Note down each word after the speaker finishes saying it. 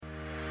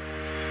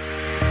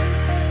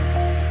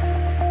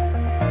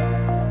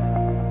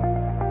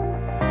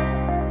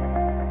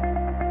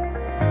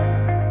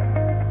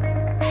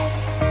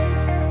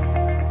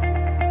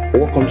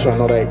Welcome to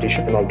another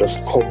edition of the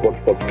Scoreboard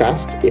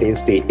Podcast. It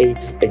is the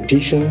 8th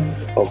edition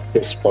of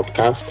this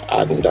podcast,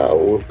 and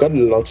we've got a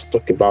lot to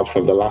talk about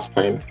from the last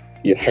time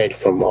you heard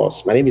from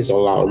us. My name is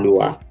Ola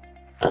Olua,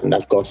 and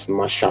I've got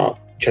Marshall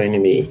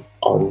joining me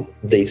on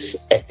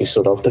this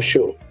episode of the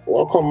show.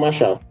 Welcome,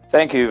 Marshall.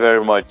 Thank you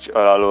very much,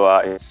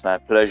 Olua. It's my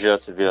pleasure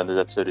to be on this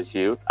episode with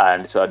you.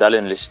 And to our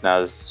darling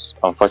listeners,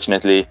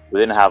 unfortunately, we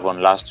didn't have one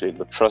last week,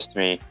 but trust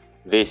me,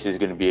 this is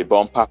going to be a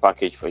bumper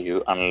package for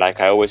you. And like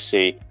I always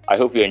say, I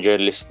hope you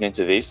enjoyed listening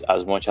to this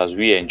as much as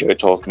we enjoy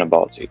talking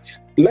about it.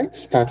 Let's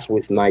start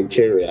with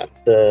Nigeria.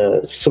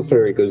 The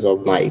Super Eagles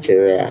of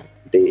Nigeria,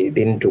 they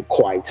didn't do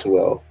quite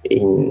well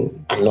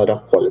in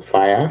another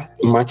qualifier.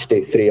 Match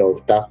day 3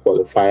 of that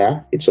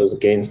qualifier, it was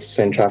against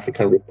Central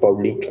African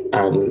Republic,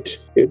 and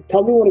you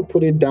probably want to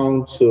put it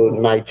down to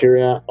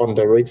Nigeria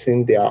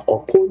underrating their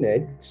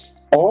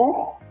opponents,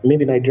 or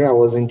maybe Nigeria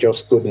wasn't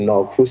just good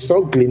enough. We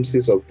saw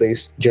glimpses of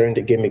this during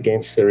the game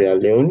against Sierra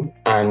Leone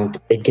and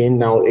again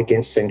now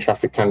against Central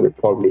African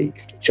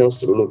Republic.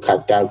 Just look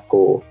at that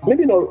goal.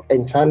 Maybe not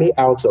entirely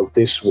out of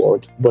this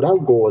world, but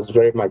that goal was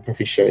very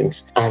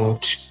magnificent.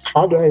 And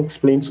how do I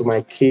explain to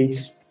my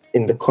kids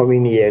in the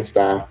coming years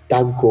that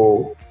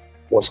goal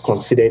was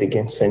considered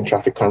against Central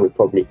African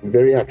Republic?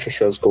 Very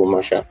atrocious goal,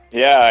 Masha.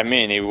 Yeah, I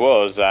mean, it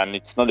was, and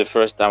it's not the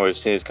first time we've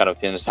seen this kind of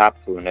things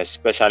happen,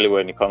 especially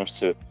when it comes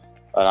to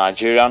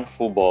Nigerian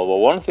football.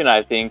 But one thing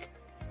I think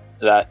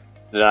that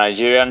the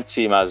Nigerian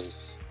team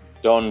has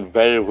done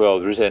very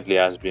well recently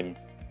has been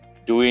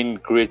doing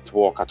great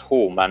work at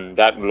home, and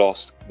that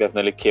loss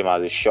definitely came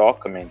as a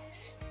shock. I mean,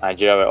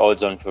 Nigeria were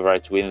odds on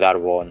favorite to win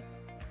that one,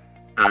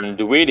 and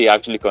the way they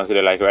actually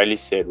considered, like Riley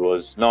said,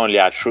 was not only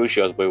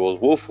atrocious, but it was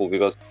woeful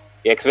because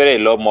they expected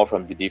a lot more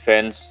from the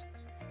defense.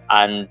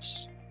 And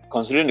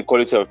considering the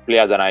quality of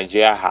players that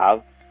Nigeria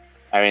have,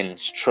 I mean,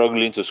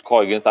 struggling to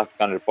score against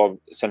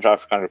Central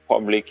African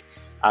Republic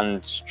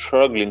and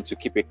struggling to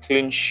keep a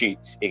clean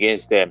sheet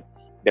against them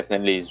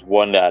definitely is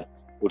one that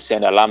would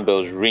send alarm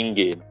bells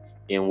ringing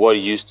in what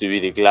used to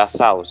be the glass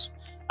house.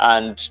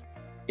 And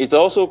it's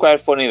also quite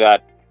funny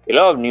that a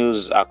lot of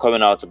news are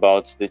coming out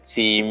about the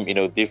team,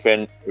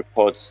 different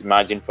reports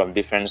emerging from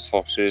different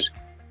sources.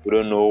 We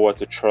don't know what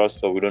to trust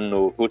or we don't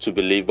know who to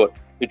believe. But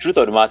the truth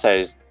of the matter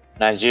is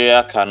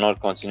Nigeria cannot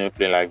continue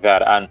playing like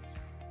that. And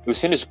we've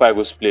seen the Super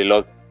Eagles play a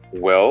lot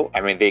well.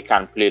 I mean, they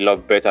can play a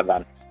lot better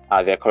than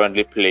they're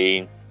currently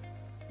playing.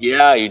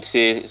 Yeah, you'd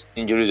say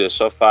injuries are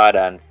suffered,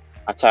 and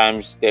at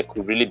times there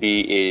could really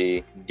be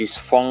a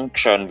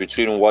dysfunction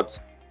between what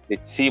the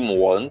team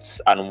wants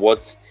and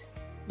what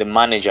the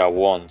manager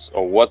wants,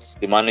 or what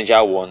the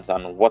manager wants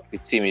and what the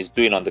team is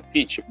doing on the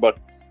pitch. But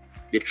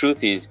the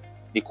truth is,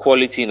 the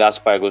quality in that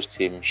Super Eagles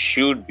team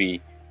should be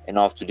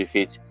enough to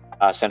defeat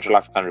Central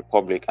African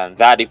Republic, and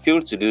that they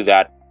failed to do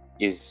that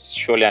is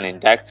surely an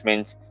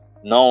indictment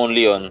not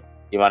only on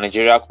the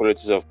managerial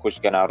qualities of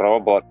Coach Gernot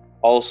Rohr, but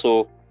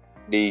also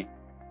the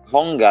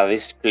hunger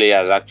these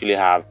players actually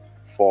have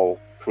for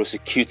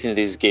prosecuting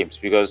these games.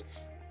 Because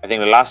I think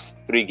the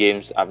last 3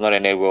 games have not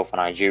ended well for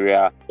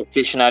Nigeria.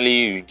 Occasionally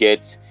you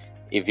get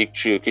a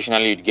victory,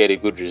 occasionally you'd get a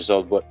good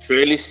result, but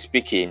fairly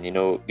speaking,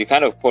 the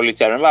kind of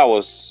quality. I remember I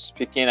was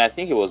speaking, I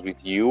think it was with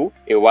you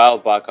a while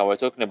back, and we're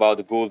talking about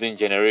the golden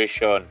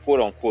generation,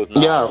 quote unquote.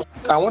 Now. Yeah,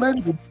 I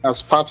wanted it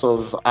as part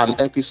of an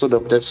episode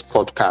of this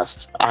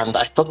podcast, and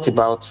I talked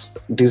about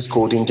this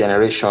golden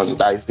generation.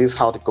 That is this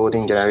how the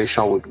golden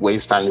generation would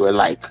waste, and we're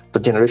like, the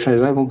generation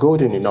is not even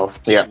golden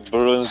enough. Yeah,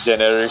 bronze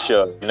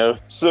generation,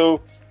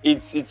 So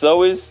it's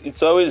always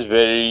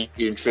very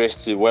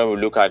interesting when we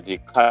look at the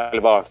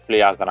caliber of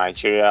players that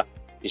Nigeria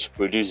is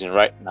producing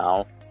right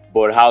now,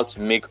 but how to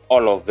make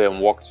all of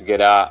them work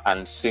together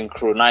and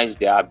synchronize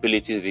their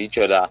abilities with each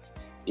other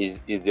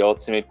is the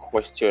ultimate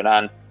question.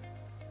 And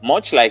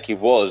much like it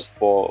was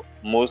for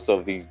most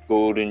of the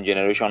golden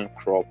generation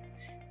crop,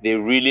 they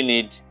really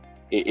need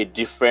a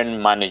different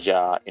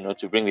manager,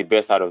 to bring the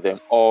best out of them,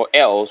 or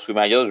else we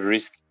might just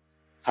risk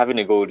having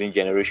a golden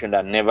generation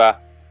that never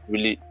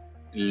really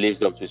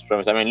lives up to its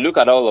promise. I mean, look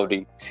at all of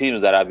the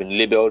teams that have been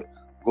labeled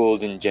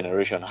golden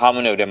generation. How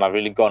many of them have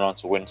really gone on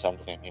to win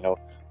something?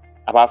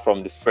 Apart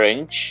from the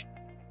French,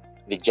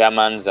 the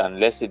Germans, and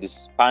let's say the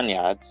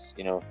Spaniards,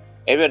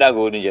 every other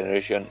golden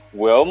generation,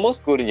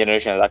 most golden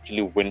generations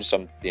actually win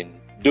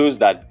something. Those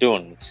that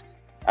don't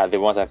are the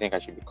ones I think I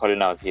should be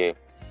calling out here,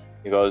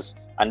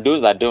 and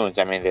those that don't,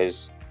 I mean,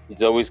 it's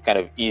always kind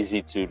of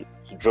easy to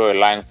draw a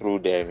line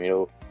through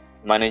them.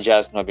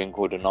 Managers not being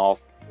good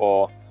enough,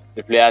 or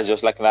the players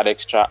just lacking that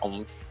extra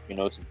oomph,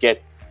 to get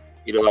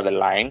it over the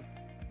line.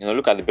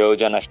 Look at the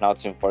Belgian national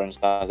team, for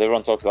instance.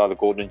 Everyone talks about the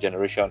golden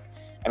generation.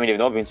 I mean, they've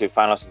not been to a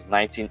final since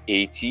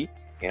 1980,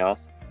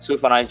 So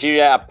for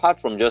Nigeria, apart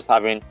from just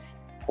having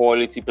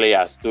quality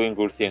players doing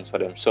good things for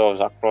themselves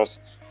across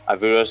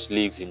various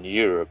leagues in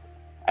Europe,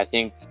 I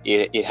think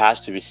it has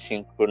to be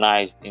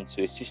synchronized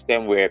into a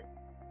system where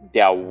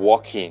they are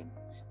working.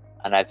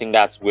 And I think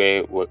that's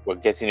where we're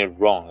getting it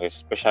wrong,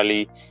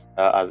 especially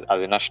as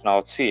a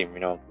national team,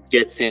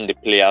 getting the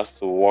players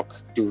to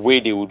work the way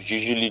they would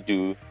usually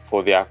do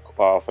for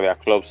their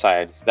club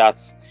sides.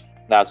 That's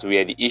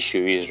where the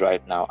issue is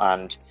right now,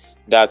 and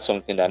that's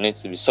something that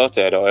needs to be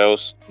sorted, or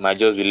else we might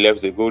just be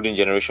left the golden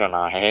generation on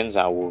our hands,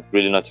 and we'll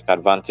really not take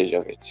advantage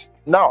of it.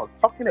 Now,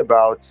 talking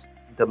about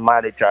the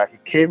manager, he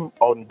came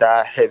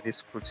under heavy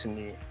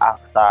scrutiny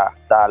after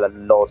that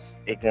loss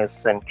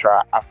against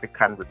Central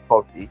African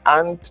Republic.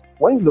 And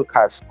when you look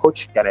at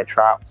Coach Gernot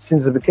Rohr,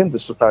 since he became the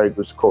Super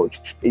Eagles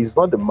coach, he's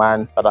not the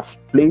man that has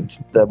played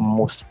the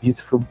most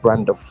beautiful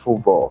brand of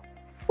football.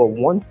 But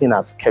one thing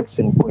has kept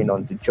him going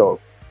on the job.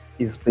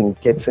 He's been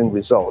getting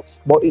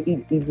results. But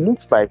it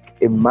looks like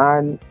a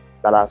man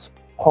that has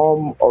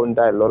come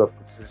under a lot of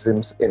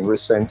criticisms in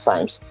recent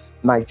times.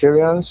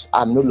 Nigerians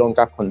are no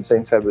longer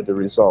contented with the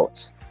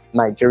results.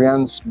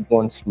 Nigerians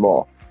want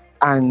more.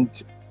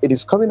 And it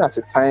is coming at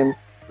a time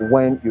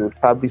when you would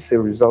probably say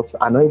results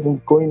are not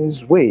even going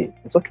his way.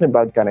 I'm talking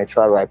about Gernot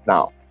Rohr right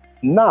now.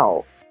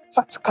 Now,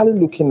 practically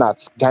looking at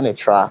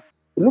Gernot Rohr,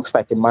 it looks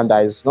like a man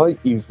that is not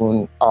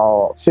even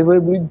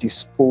favorably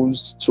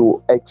disposed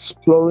to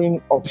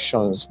exploring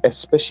options,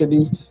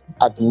 especially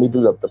at the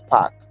middle of the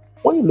park.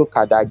 When you look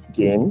at that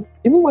game,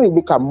 even when you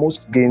look at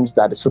most games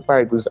that the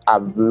Super Eagles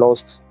have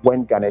lost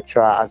when Gernot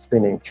Rohr has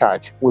been in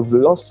charge, we've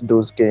lost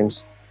those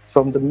games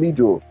from the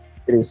middle.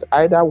 It is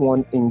either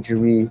one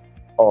injury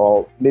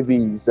or maybe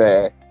his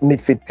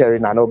midfield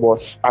pairing are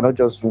not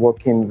just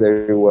working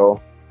very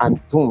well.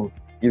 And boom,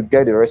 you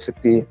get a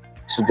recipe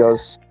to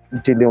just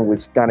dealing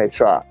with Gernot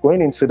Rohr.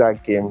 Going into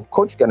that game,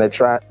 Coach Gernot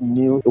Rohr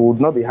knew he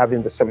would not be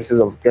having the services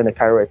of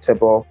Genekaro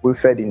Etebo,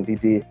 Wilfred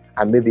Ndidi,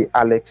 and maybe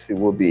Alex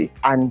Iwobi.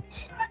 And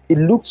it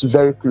looked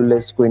very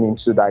clueless going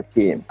into that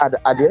game. At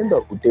the end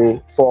of the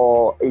day,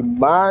 for a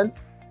man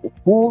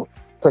who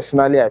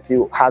personally I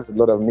feel has a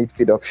lot of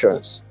midfield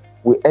options,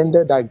 we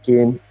ended that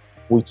game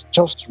with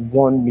just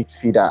one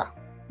midfielder.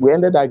 We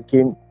ended that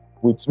game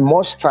with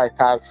more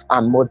strikers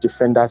and more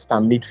defenders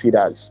than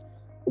midfielders,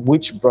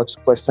 which brought to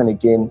question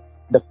again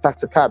the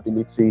tactical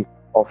ability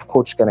of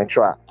Coach Gernot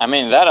Rohr. I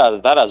mean, that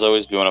has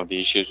always been one of the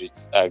issues with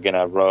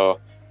Gernot Rohr,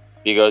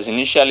 because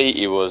initially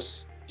it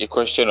was a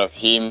question of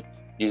him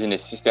using a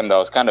system that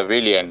was kind of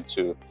alien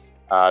to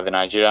the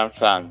Nigerian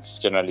fans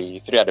generally.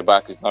 3 at the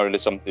back is not really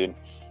something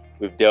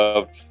we've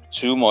delved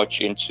too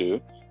much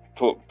into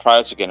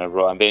prior to Gernot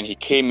Rohr, and then he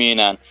came in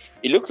and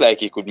it looked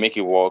like he could make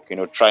it work,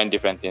 trying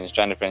different things,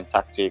 trying different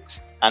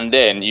tactics, and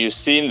then you've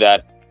seen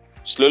that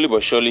slowly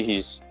but surely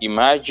he's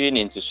emerging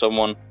into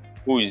someone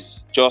who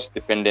is just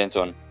dependent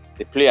on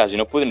the players,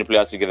 putting the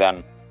players together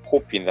and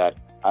hoping that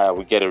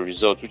we get a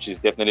result, which is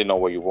definitely not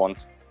what you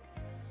want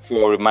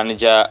for a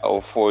manager or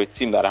for a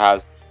team that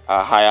has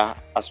higher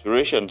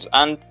aspirations.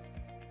 And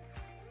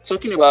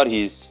talking about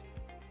his,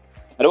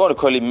 I don't want to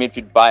call it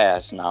midfield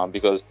bias now,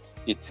 because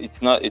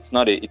it's not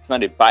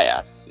a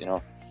bias.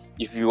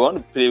 If you want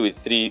to play with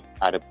 3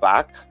 at the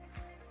back,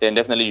 then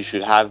definitely you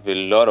should have a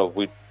lot of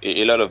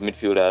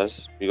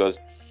midfielders, because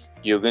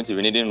you're going to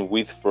be needing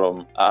width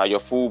from your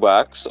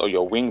fullbacks or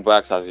your wing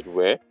backs, as it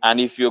were. And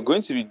if you're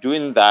going to be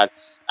doing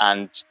that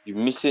and you're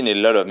missing a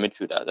lot of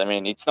midfielders, I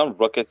mean, it's not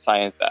rocket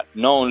science that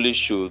not only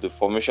should the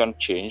formation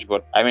change,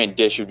 but I mean,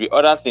 there should be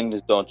other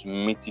things done to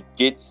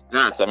mitigate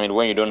that. I mean,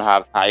 when you don't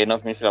have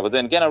enough midfielders. But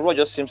then again, Rohr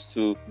just seems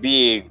to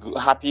be a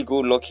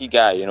happy-go-lucky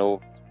guy.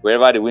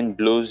 Wherever the wind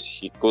blows,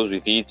 he goes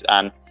with it,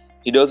 and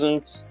he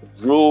doesn't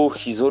row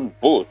his own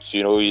boat.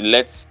 He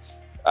lets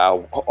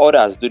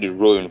others do the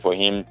rowing for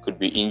him. Could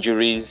be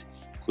injuries,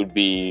 could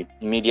be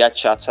media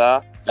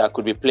chatter,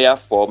 could be player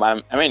form.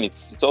 I mean,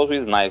 it's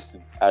always nice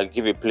to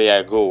give a player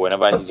a go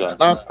whenever he's on.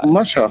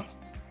 Masha,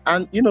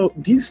 and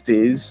these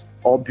days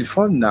or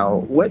before now,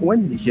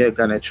 when you hear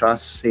Gernot Rohr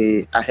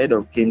say ahead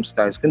of games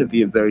that it's going to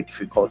be a very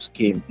difficult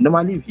game,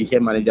 normally if you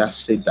hear managers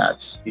say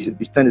that, you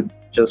tend to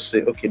just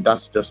say, okay,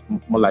 that's just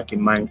more like a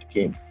mind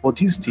game. But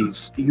these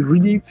days, you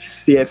really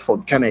fear for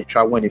Gernot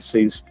Rohr when he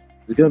says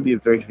it's going to be a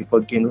very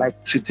difficult game. Like,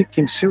 you should take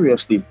him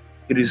seriously.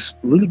 It is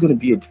really going to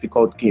be a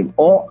difficult game.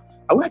 Or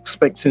are we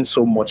expecting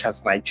so much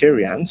as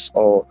Nigerians,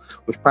 or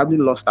we've probably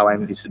lost our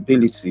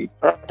invisibility?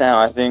 Right now,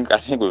 I think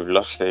we've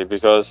lost it,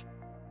 because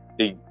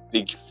the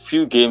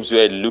few games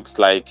where it looks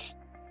like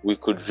we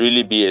could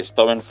really be a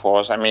storming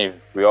force. I mean,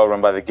 we all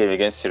remember the game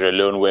against Sierra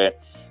Leone where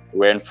we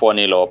went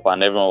 4-0 up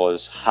and everyone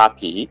was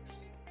happy.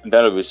 And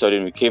then all of a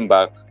sudden we came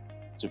back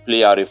to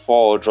play out a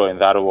 4-0 draw in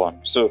that one.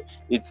 So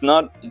it's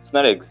not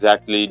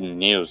exactly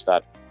news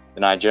that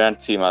the Nigerian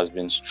team has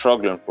been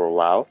struggling for a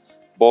while,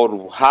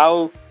 but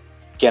how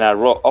Gernot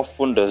Rohr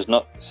often does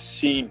not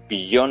see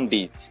beyond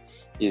it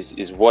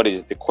is what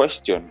is the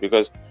question.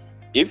 Because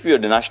if you're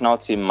the national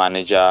team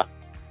manager,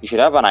 you should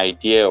have an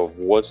idea of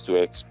what to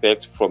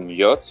expect from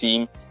your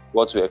team,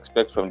 what to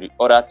expect from the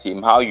other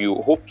team, how you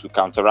hope to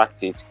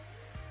counteract it,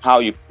 how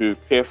you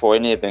prepare for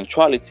any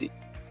eventuality.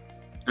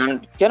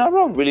 And Gernot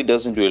Rohr really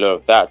doesn't do a lot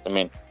of that. I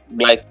mean,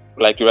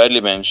 like you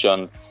rightly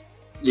mentioned,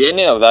 the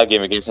ending of that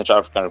game against Central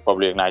African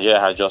Republic, Nigeria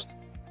had just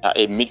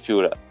a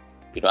midfielder,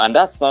 and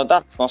that's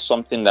not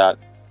something that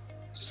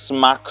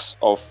smacks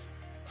of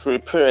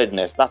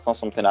preparedness. That's not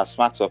something that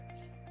smacks of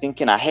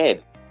thinking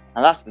ahead.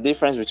 And that's the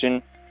difference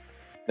between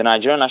the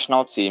Nigerian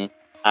national team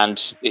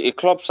and a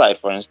club side,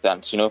 for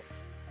instance.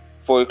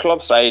 For a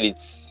club side,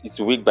 it's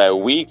week by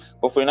week,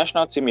 but for a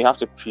national team, you have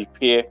to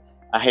prepare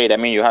ahead. I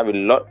mean, you have a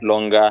lot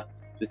longer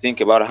to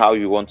think about how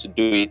you want to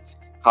do it,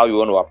 how you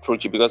want to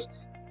approach it, because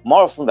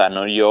more often than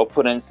not, your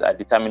opponents are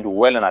determined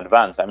well in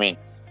advance. I mean,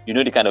 you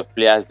know the kind of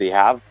players they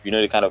have, you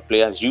know the kind of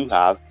players you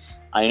have,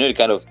 and you know the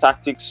kind of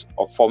tactics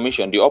or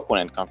formation the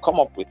opponent can come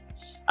up with.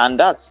 And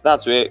that's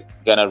where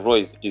Gernot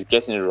Rohr is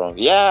getting it wrong.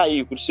 Yeah,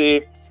 you could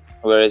say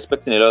we're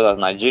expecting a lot as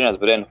Nigerians,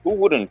 but then who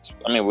wouldn't?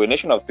 I mean, we're a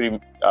nation of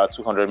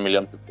 200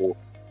 million people.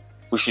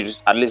 We should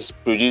at least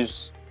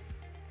produce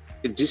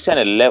a decent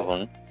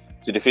 11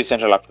 to defeat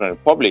Central African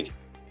Republic.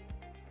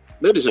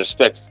 No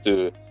disrespect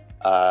to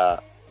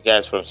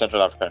guys from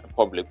Central African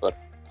Republic, but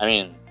I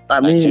mean,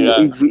 Nigeria,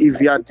 if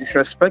we are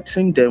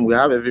disrespecting them, we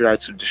have every right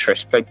to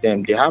disrespect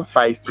them. They have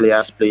 5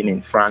 players playing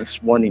in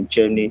France, 1 in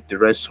Germany, the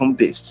rest home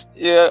based.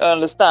 Yeah, I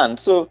understand.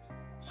 So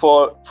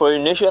for a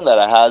nation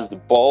that has the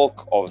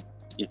bulk of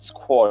its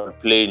squad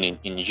playing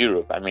in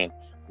Europe, I mean,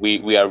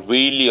 we are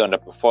really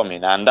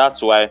underperforming, and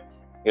that's why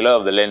a lot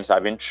of the lens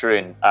have been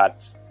trained at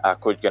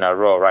Coach Gernot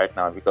Rohr right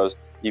now, because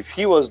if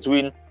he was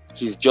doing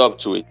his job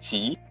to a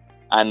T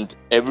and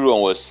everyone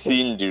was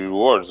seeing the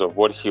rewards of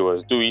what he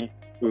was doing,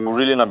 we will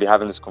really not be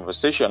having this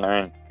conversation.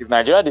 I mean, if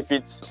Nigeria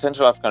defeats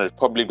Central African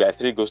Republic by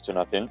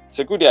 3-0, it's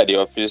a good day at the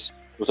office.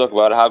 We'll talk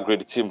about how great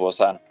the team was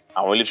and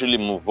we'll literally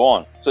move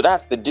on. So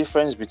that's the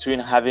difference between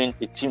having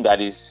a team that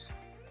is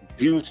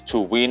built to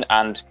win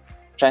and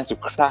trying to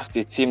craft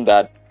a team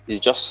that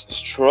is just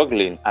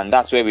struggling, and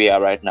that's where we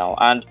are right now.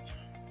 And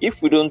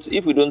if we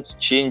don't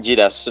change it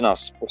as soon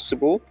as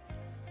possible,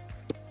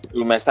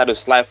 we might start to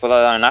slide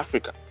further down in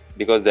Africa,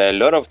 because there are a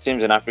lot of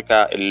teams in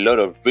Africa, a lot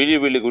of really,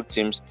 really good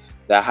teams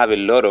that have a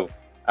lot of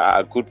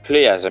good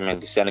players. I mean,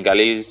 the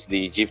Senegalese,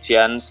 the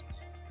Egyptians,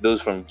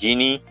 those from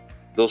Guinea,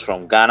 those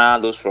from Ghana,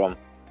 those from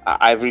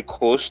Ivory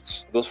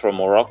Coast, those from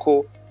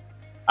Morocco.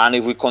 And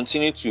if we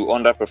continue to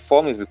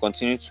underperform, if we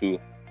continue to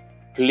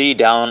play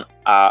down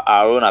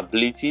our own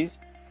abilities,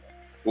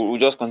 we'll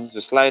just continue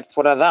to slide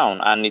further down,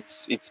 and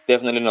it's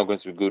definitely not going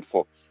to be good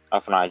for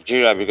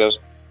Nigeria, because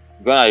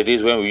gone are the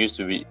days when we used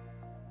to be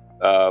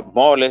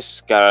more or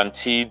less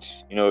guaranteed,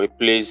 a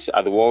place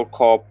at the World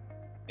Cup,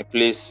 a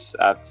place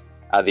at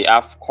the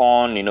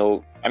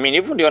AFCON. I mean,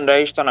 even the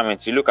underage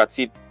tournaments, you look at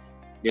it,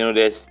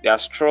 there are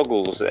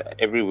struggles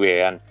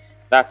everywhere, and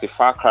that's a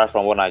far cry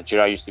from what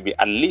Nigeria used to be,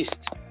 at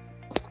least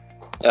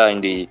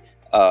in the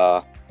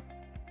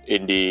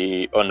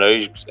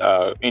underage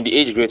in the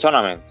age grade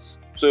tournaments.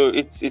 So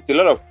it's a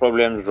lot of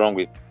problems wrong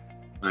with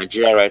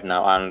Nigeria right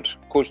now, and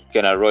Coach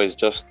Gernot Rohr is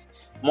just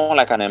more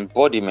like an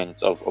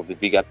embodiment of the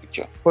bigger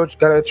picture. Coach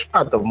Gernot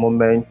Rohr at the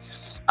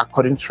moment,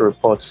 according to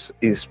reports,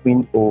 is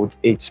being owed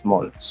 8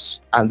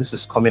 months. And this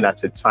is coming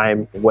at a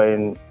time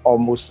when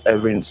almost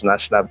every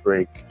international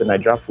break, the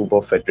Nigeria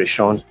Football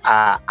Federation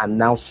are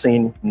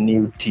announcing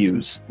new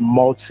deals,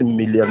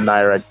 multi-million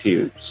naira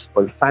deals.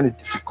 But we find it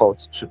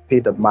difficult to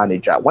pay the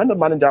manager. When the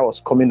manager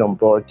was coming on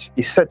board,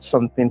 he said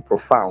something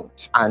profound.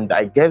 And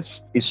I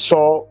guess he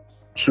saw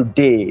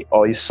today,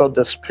 or he saw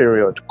this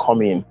period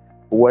coming,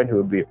 when he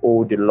will be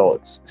owed a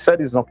lot. He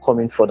said he's not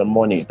coming for the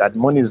money, that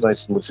money is not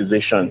his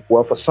motivation.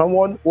 Well, for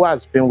someone who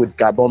has been with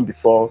Gabon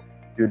before,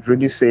 you'd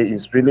really say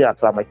he's really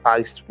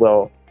acclimatized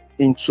well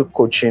into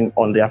coaching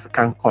on the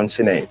African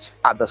continent.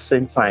 At the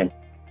same time,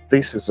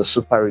 this is the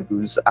Super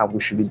Eagles, and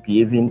we should be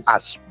behaving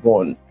as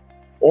one.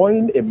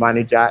 Owing a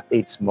manager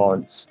 8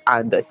 months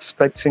and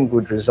expecting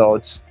good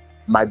results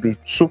might be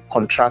 2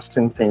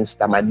 contrasting things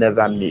that might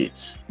never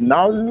meet.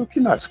 Now,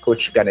 looking at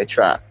Coach Gernot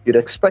Rohr, you'd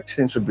expect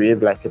him to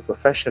behave like a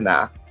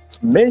professional.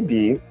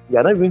 Maybe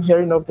you're not even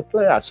hearing of the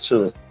players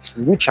too,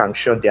 which I'm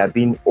sure they are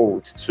being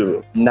owed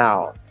to.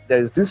 Now,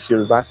 there's this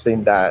Yoruba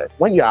saying that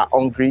when you are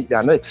hungry, you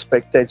are not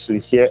expected to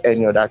hear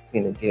any other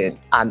thing again.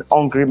 An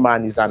hungry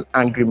man is an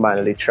angry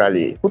man,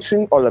 literally.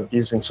 Putting all of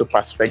this into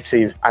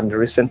perspective and the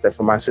recent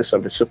performances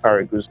of the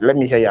Super Eagles, let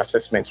me hear your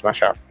assessments,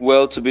 Masha.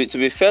 Well, to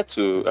be fair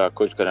to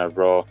Coach Gernot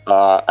Rohr,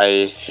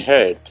 I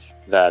heard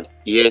that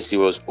yes, he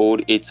was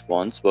owed 8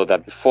 months, but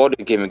that before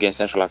the game against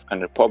Central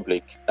African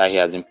Republic, that he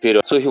had been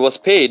paid. So he was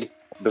paid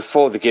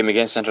before the game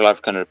against Central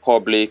African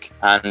Republic,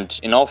 and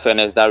in all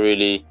fairness, that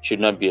really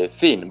should not be a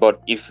thing.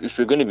 But if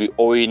you're going to be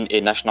owing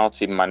a national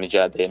team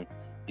manager, then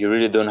you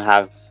really don't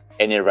have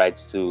any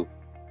rights to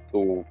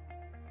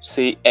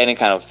say any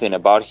kind of thing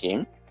about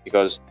him,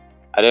 because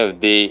at the end of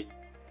the day,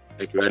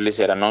 like you rightly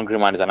said, an angry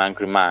man is an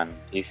angry man.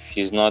 If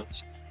he's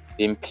not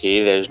being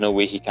paid, there's no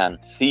way he can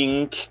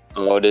think,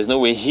 or there's no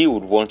way he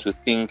would want to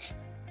think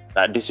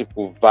that these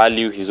people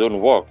value his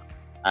own work.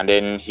 And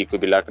then he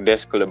could be like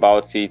lackadaisical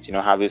about it,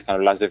 have this kind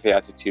of laissez-faire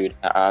attitude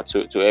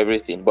to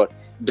everything. But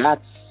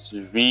that's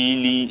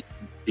really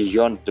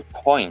beyond the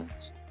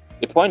point.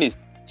 The point is,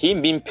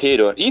 him being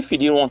paid, or if he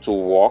didn't want to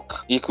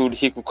work, he could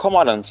come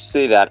out and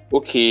say that,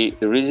 okay,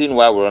 the reason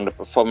why we're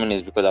underperforming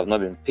is because I've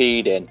not been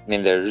paid, and I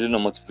mean there's really no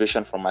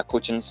motivation from my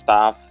coaching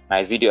staff.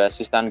 My video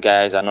assistant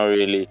guys are not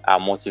really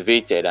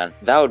motivated, and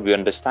that would be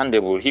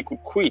understandable. He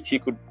could quit. He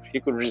could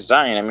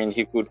resign. I mean,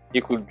 he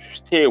could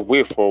stay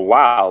away for a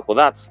while. But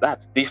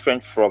that's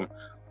different from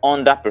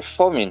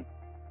underperforming,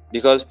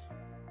 because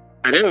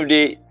at the end of the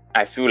day,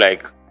 I feel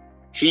like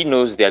he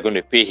knows they're going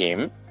to pay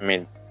him. I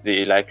mean,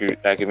 like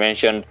you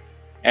mentioned,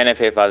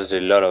 NFF has a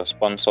lot of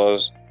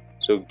sponsors,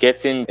 so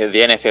getting the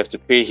NFF to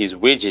pay his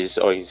wages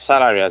or his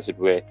salary, as it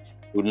were,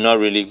 would not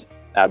really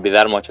be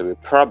that much of a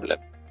problem.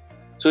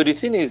 So the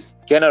thing is,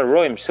 Gernot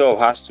Rohr himself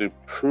has to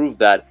prove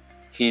that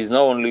he's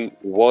not only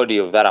worthy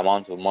of that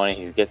amount of money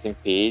he's getting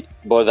paid,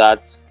 but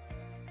that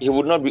he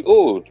would not be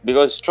owed.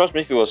 Because trust me,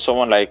 if it was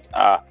someone like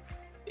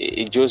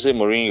Jose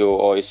Mourinho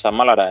or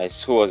Sam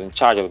Allardyce who was in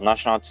charge of the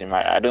national team,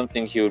 I don't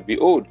think he would be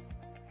owed.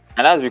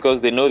 And that's because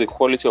they know the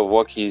quality of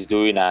work he's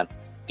doing and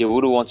they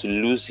wouldn't want to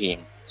lose him.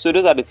 So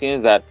those are the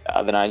things that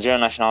the Nigerian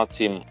national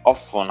team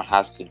often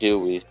has to deal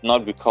with,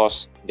 not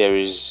because there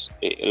is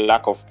a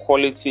lack of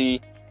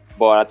quality,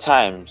 but at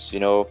times,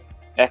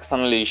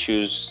 external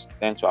issues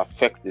tend to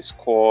affect the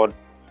squad.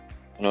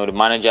 The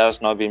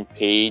managers not being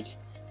paid.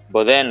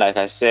 But then, like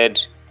I said,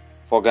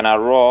 for Gernot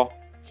Rohr,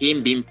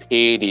 him being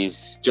paid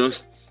is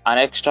just an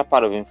extra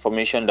part of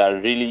information that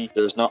really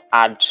does not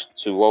add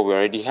to what we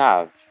already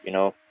have.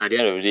 At the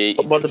end of the day,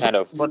 But it's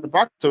the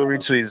backstory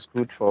too is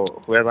good for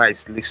whoever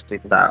is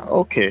listening. That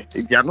okay,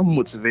 if you are not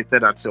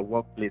motivated at your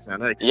workplace, you're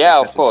not yeah,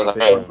 expected of to course.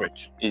 give I it mean,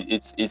 coverage.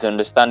 it's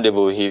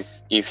understandable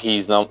if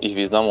he's not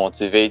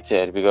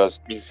motivated, because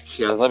if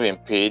he has not been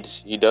paid,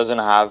 he doesn't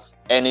have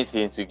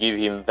anything to give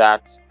him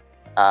that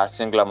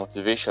singular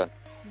motivation.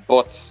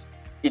 But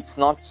it's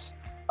not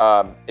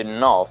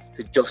enough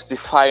to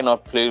justify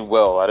not playing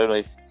well. I don't know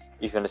if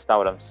you understand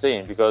what I'm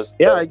saying, because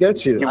Yeah, I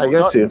get you.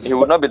 he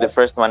would not be the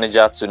first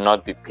manager to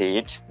not be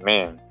paid.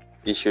 Man,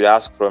 he should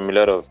ask from a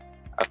lot of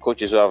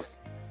coaches who have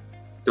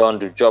done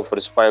the job for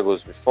the Super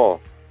Eagles before,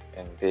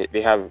 and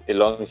they have a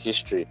long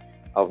history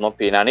of not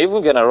paying. And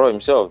even Gernot Rohr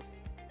himself,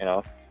 he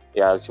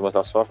must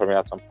have suffered from it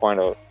at some point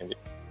or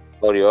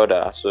the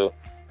other. So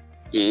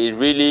it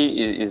really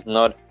is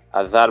not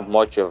that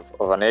much of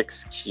an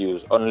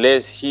excuse,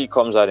 unless he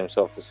comes out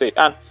himself to say it.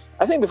 And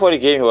I think before the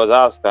game he was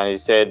asked, and he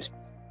said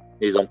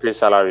his unpaid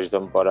salaries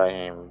don't bother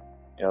him,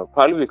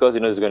 probably because he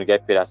knows he's going to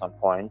get paid at some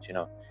point.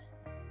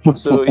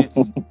 So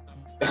it's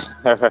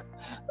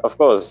of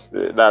course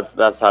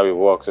that's how it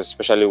works,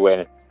 especially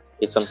when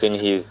it's something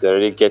he's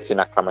already getting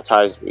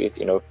acclimatized with,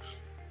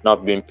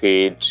 not being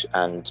paid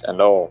and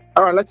all.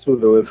 All right, let's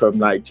move away from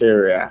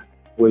Nigeria.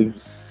 We've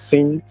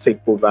seen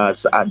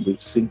takeovers and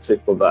we've seen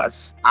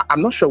takeovers.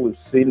 I'm not sure we've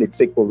seen a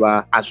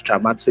takeover as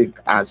dramatic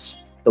as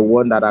the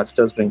one that has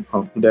just been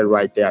concluded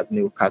right there at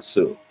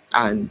Newcastle.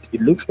 And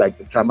it looks like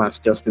the drama has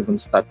just even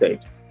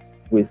started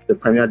with the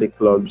Premier League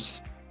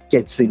clubs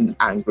getting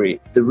angry.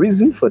 The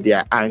reason for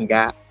their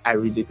anger, I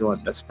really don't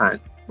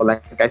understand. But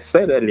like I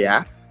said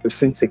earlier, we've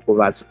seen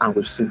takeovers and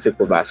we've seen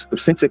takeovers.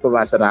 We've seen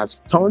takeovers that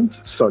has turned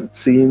some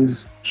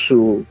teams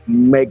to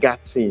mega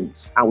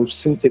teams. And we've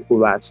seen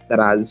takeovers that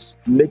has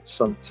made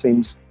some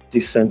teams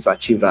decent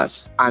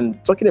achievers.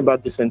 And talking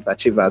about decent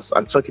achievers,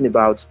 I'm talking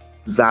about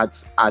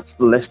that at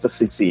Leicester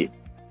City,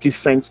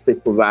 decent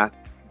takeover,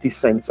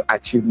 decent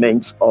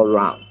achievements all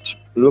round.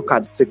 Look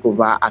at the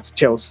takeover at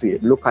Chelsea.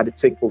 Look at the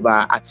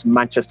takeover at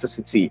Manchester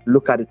City.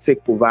 Look at the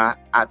takeover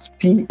at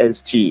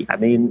PSG. I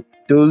mean,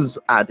 those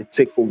are the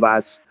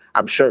takeovers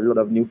I'm sure a lot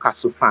of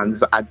Newcastle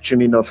fans are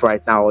dreaming of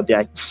right now, or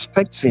they're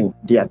expecting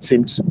their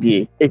team to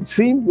be. A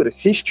team with a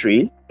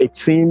history, a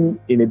team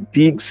in a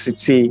big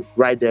city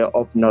right there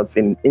up north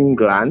in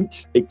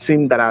England, a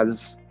team that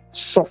has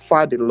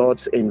suffered a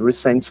lot in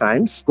recent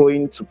times,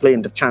 going to play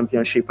in the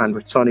Championship and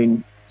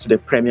returning to the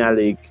Premier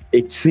League,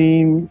 a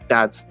team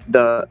that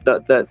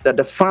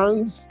the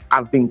fans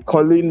have been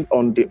calling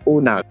on the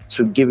owner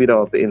to give it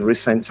up in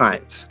recent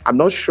times. I'm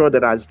not sure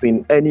there has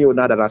been any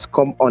owner that has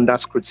come under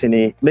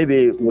scrutiny.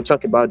 Maybe we'll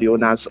talk about the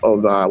owners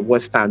of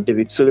West Ham,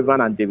 David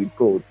Sullivan and David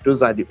Gold.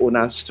 Those are the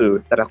owners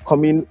too that are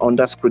coming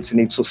under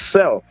scrutiny to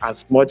sell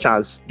as much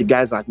as the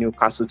guys at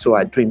Newcastle too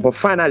are doing. But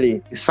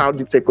finally, the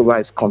Saudi takeover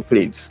is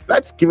complete.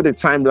 Let's give it a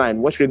timeline.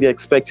 What should we be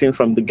expecting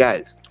from the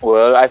guys?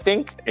 Well, I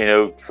think,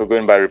 if we're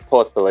going by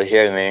reports that were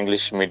here in the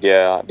English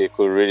media, they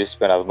could really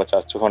spend as much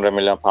as £200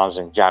 million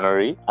in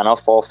January and not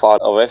fall foul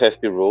of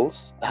FFP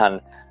rules.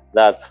 And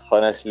that's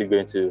honestly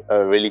going to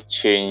really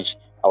change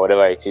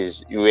whatever it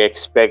is. We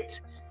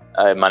expect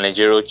a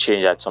managerial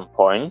change at some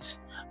point.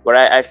 But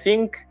I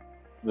think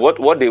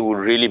what they would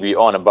really be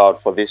on about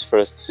for this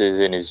first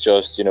season is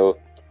just,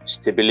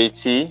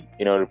 stability.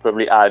 They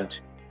probably add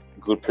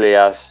good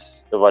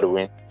players over the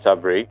winter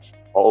break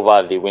or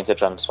over the winter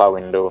transfer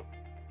window.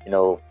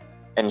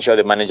 Ensure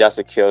the manager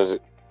secures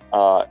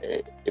a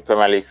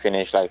Premier League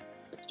finish, like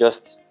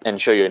just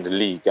ensure you're in the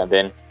league, and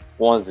then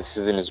once the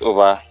season is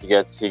over, he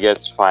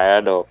gets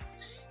fired or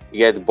he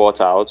gets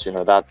bought out.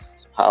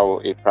 That's how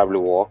it probably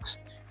works.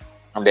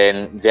 and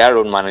then their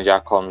own manager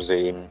comes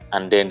in,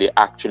 and then they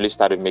actually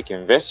started making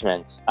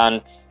investments.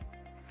 And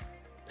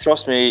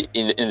trust me,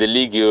 in the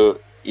league, you're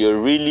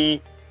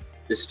really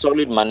a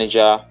solid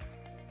manager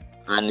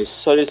and a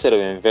solid set of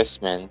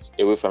investments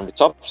away from the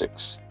top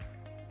six.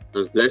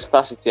 Because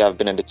Leicester City have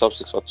been in the top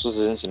six for 2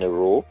 seasons in a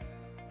row.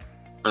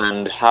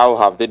 And how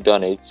have they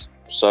done it?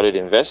 Solid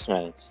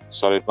investments,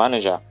 solid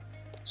manager.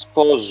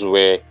 Spurs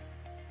were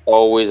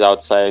always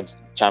outside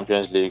the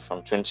Champions League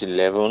from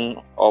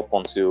 2011 up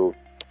until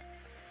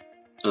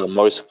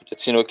Mauricio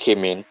Pochettino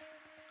came in,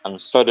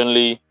 and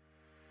suddenly,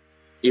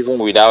 even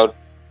without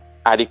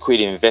adequate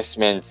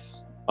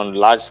investments on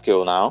large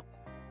scale now,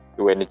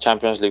 we were in the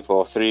Champions League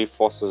for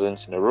 3-4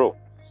 seasons in a row.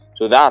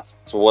 So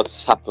that's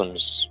what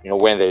happens,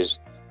 when there's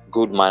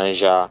good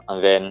manager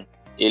and then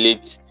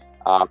elite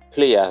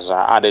players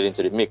are added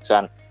into the mix.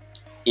 And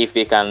if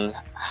they can,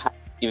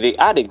 if they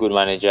add a good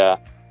manager,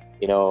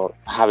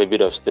 have a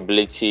bit of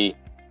stability,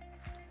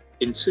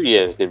 in 2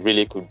 years they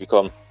really could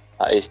become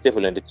a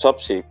staple in the top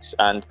six.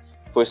 And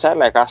for a side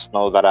like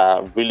Arsenal that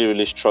are really,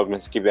 really struggling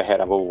to keep their head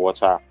above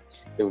water,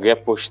 they will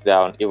get pushed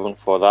down even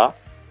further.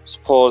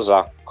 Spurs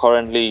are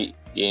currently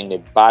in a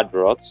bad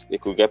rut. They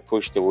could get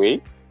pushed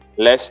away.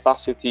 Leicester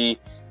City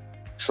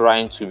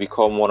trying to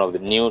become one of the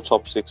new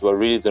top six, but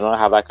really do not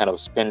have that kind of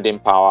spending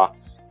power,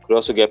 could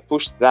also get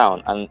pushed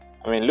down. And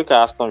look at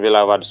Aston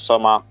Villa over the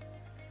summer,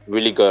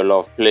 really got a lot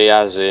of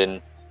players in,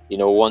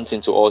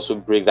 wanting to also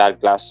break that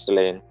glass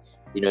ceiling.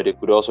 They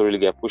could also really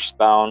get pushed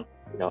down.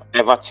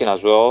 Everton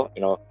as well.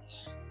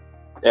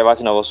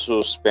 Everton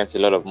also spent a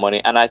lot of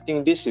money, and I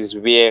think this is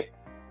where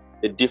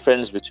the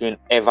difference between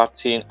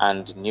Everton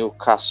and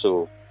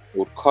Newcastle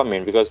would come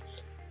in, because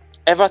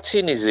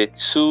Everton is a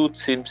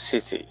two-team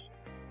city.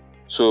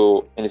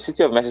 So in the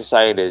city of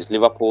Merseyside, there's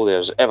Liverpool,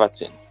 there's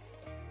Everton,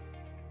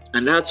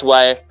 and that's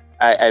why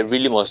I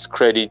really must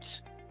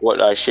credit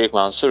what Sheikh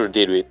Mansour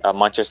did with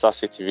Manchester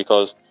City,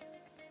 because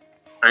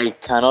I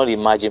cannot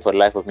imagine for the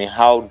life of me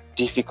how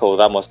difficult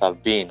that must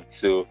have been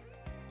to,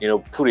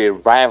 put a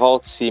rival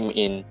team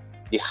in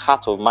the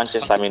heart of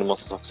Manchester. The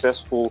most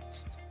successful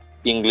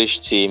English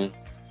team.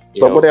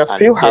 But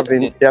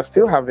they're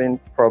still having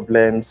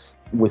problems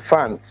with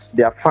fans.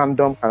 Their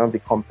fandom cannot be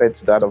compared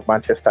to that of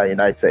Manchester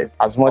United,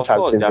 as much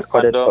as they've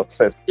recorded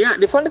success. Yeah,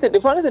 the funny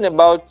thing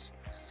about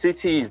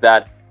City is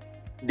that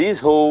this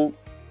whole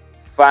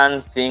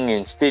fan thing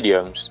in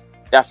stadiums,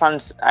 their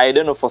fans, I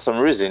don't know, for some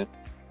reason,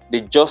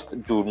 they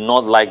just do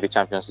not like the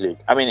Champions League.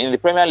 In the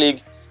Premier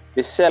League,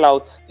 they sell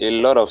out a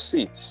lot of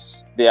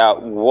seats. They are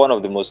one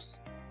of the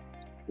most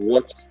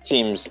watched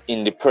teams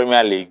in the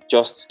Premier League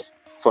just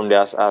from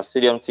their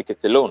stadium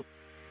tickets alone.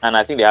 And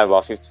I think they have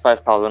about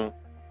 55,000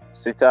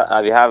 seats.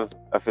 They have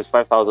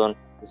 55,000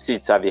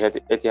 seats at the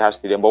Etihad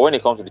Stadium. But when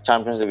it comes to the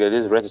Champions League,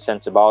 there's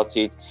reticence about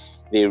it.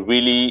 They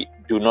really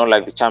do not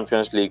like the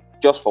Champions League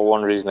just for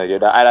one reason or the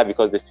other, either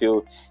because they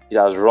feel it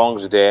has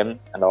wronged them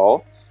and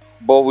all.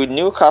 But with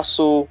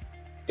Newcastle,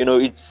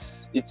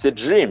 it's a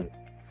dream.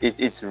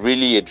 It's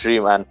really a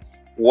dream, and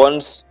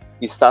once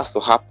it starts to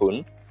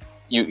happen,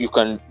 you're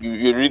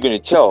really going to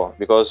tell,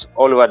 because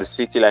all over the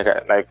city,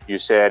 like you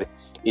said,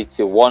 it's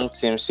a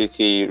one-team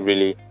city.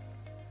 Really,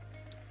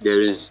 there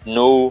is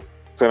no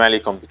Premier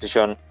League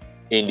competition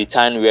in the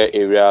Tyne-Wear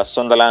area.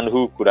 Sunderland,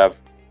 who could have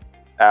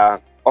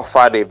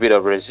offered a bit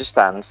of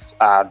resistance,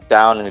 are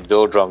down in the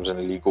doldrums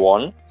in League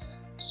One.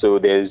 So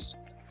there's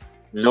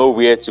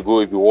nowhere to go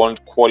if you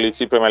want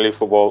quality Premier League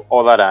football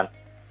other than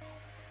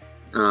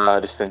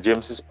the St.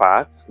 James's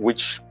Park,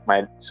 which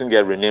might soon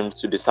get renamed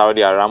to the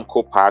Saudi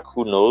Aramco Park.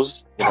 Who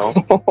knows?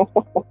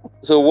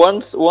 So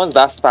once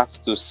that starts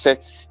to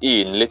set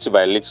in little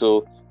by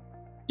little,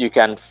 you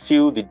can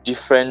feel the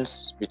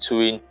difference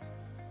between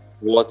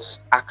what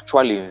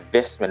actual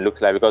investment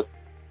looks like. Because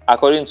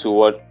according to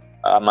what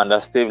Amanda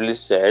Stavely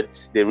said,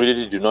 they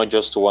really do not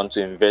just want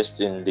to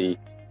invest in the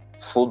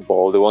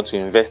football; they want to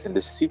invest in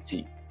the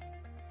city.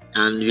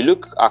 And you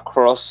look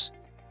across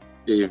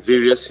the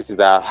various cities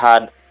that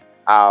have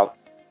had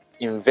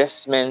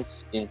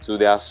investments into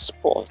their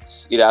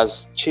sports, it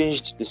has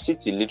changed the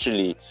city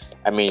literally.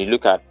 You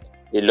look at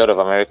a lot of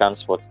American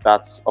sports,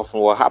 that's often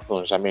what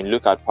happens.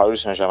 Look at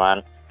Paris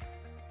Saint-Germain.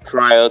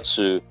 Prior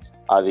to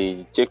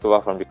the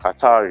takeover from the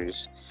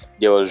Qataris,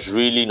 there was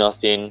really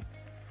nothing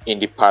in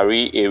the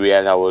Paris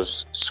area that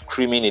was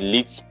screaming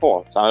elite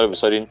sports, and all of a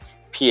sudden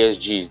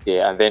PSG is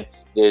there, and then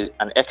there's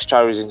an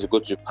extra reason to go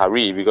to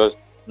Paris, because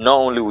not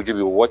only would you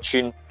be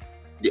watching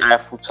the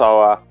Eiffel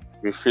Tower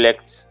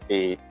reflect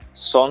a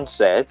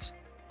sunset,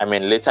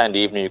 later in the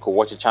evening you could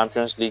watch a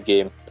Champions League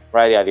game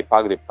right there at the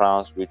Parc des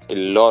Princes with a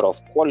lot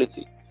of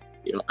quality.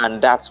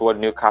 And that's what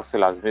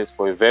Newcastle has missed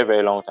for a very,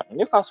 very long time.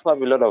 Newcastle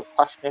have a lot of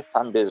passionate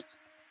fan base.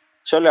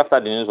 Shortly after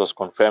the news was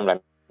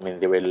confirmed,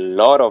 there were a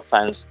lot of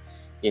fans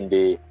in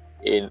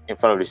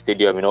front of the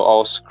stadium,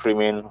 all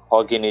screaming,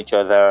 hugging each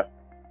other.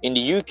 In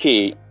the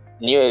UK,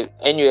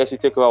 NUFC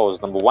takeover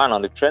was number one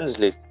on the trends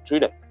list,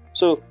 Twitter.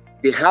 So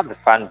they have the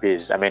fan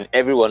base. I mean,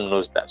 everyone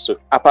knows that. So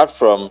apart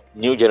from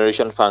new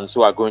generation fans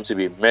who are going to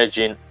be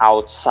merging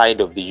outside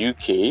of the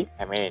UK,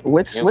 I mean,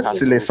 Wait till they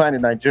Newcastle. sign a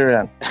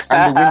Nigerian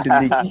and they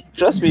win the league.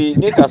 Trust me,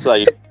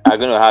 Newcastle are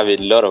going to have a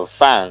lot of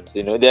fans.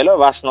 You know, there are a lot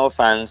of Arsenal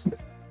fans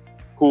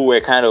who were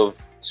kind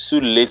of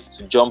too late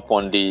to jump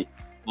on the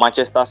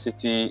Manchester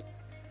City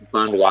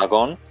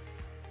bandwagon,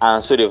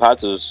 and so they've had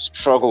to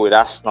struggle with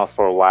Arsenal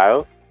for a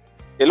while.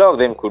 A lot of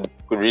them could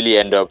really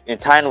end up in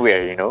time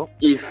where, you know,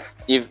 if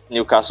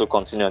Newcastle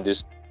continue on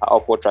this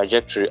upward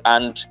trajectory.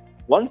 And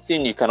one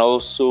thing you can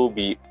also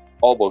be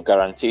all but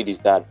guaranteed is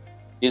that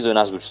these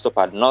owners will stop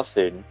at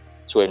nothing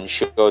to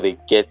ensure they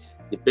get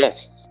the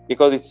best,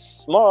 because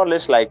it's more or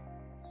less like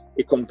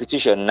a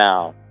competition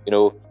now. You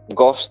know,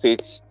 Gulf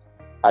states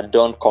are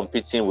done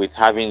competing with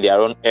having their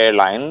own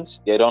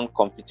airlines. They're done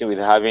competing with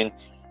having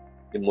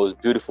the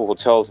most beautiful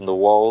hotels in the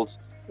world,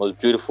 most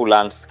beautiful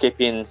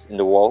landscapings in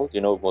the world,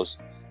 you know,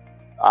 most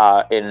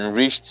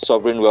enriched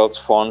sovereign wealth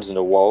funds in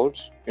the world.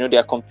 You know, they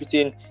are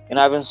competing in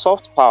having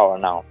soft power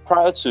now.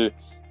 Prior to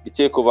the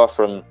takeover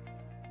from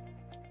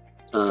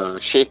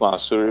Sheikh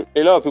Mansour,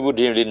 a lot of people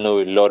didn't really know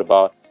a lot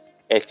about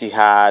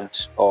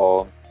Etihad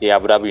or the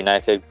Abu Dhabi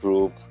United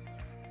Group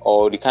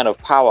or the kind of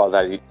power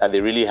that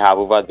they really have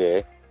over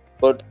there.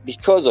 But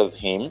because of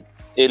him,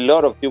 a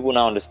lot of people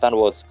now understand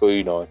what's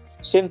going on.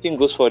 Same thing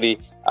goes for the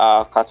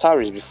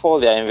Qataris. Before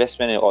their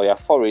investment or their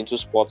foray into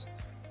sports,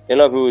 a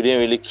lot of people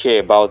didn't really care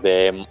about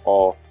them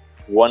or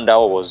wonder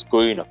what was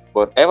going on.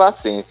 But ever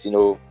since, you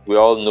know, we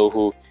all know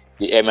who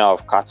the Emir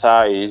of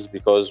Qatar is,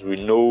 because we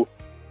know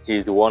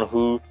he's the one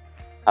who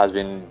has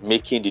been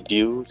making the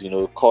deals, you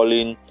know,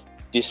 calling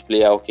this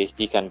player, okay,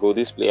 he can go,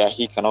 this player,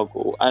 he cannot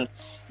go. And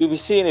you'll be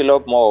seeing a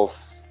lot more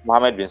of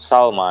Mohammed bin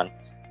Salman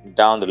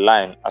down the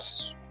line,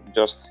 as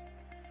just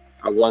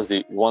once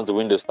the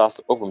window starts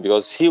to open,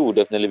 because he will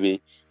definitely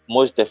be,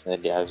 most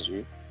definitely, as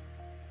you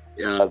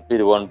be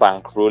the one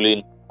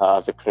bankrolling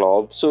the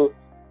club. So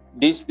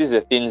these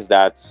are things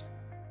that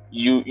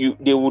you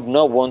they would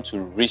not want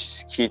to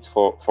risk it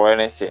for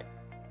anything.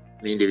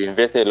 I mean, they've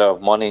invested a lot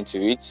of money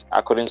into it.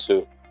 According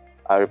to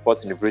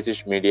reports in the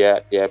British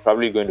media, they are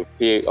probably going to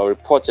pay, or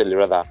reportedly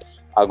rather,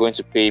 are going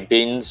to pay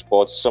Bain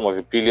Sports some of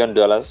 $1 billion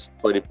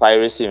for the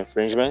piracy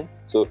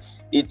infringement. So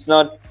it's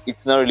not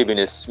really been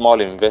a small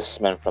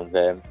investment from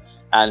them.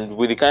 And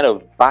with the kind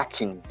of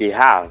backing they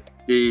have,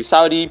 the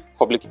Saudi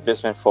Public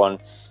Investment Fund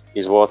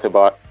is worth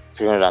about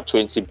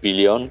 £320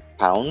 billion,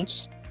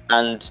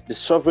 and the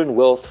Sovereign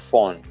Wealth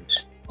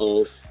Fund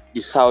of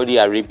the Saudi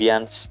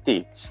Arabian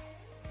state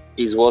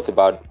is worth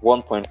about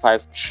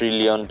 $1.5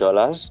 trillion.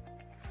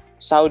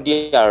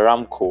 Saudi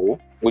Aramco,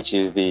 which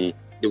is the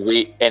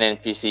way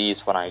NNPC is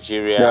for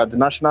Nigeria. Yeah, the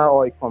national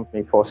oil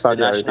company for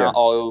Saudi Arabia. The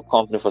national oil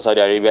company for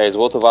Saudi Arabia is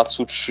worth about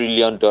 $2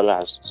 trillion.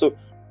 So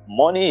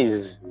money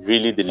is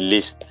really the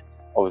least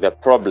of their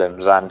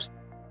problems. And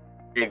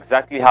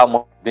exactly how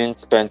much is being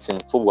spent in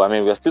football, I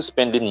mean, we're still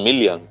spending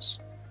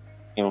millions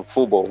in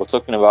football. We're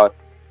talking about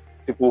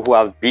people who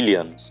have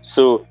billions.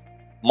 So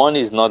money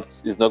is not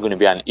going to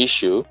be an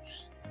issue.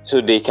 So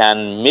they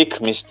can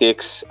make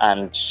mistakes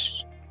and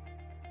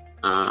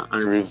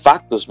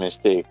revert those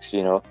mistakes.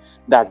 You know,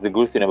 that's the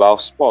good thing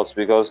about sports,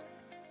 because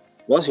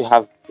once you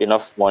have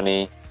enough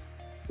money,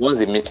 once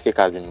the mistake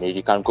has been made,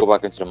 you can go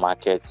back into the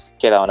market,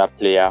 get another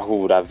player who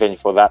would avenge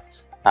for that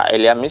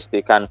earlier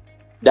mistake. And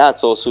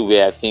that's also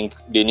where I think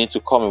they need to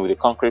come in with a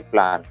concrete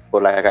plan.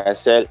 But like I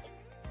said,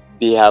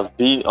 they have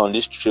been on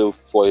this trail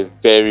for a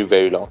very,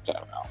 very long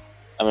time now.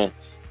 I mean,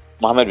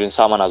 Mohammed bin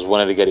Salman has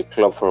wanted to get a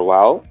club for a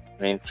while.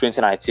 I mean,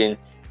 2019,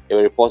 there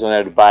were reports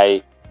wanted to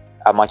buy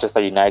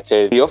Manchester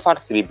United. He offered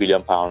 £3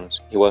 billion.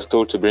 He was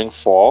told to bring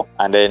 4,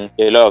 and then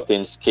a lot of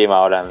things came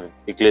out, and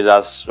the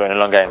Glazers were no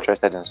longer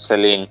interested in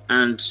selling.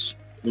 And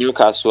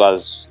Newcastle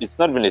has, it's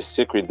not been a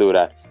secret though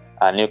that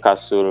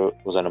Newcastle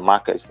was on the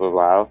market for a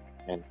while.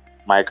 I mean,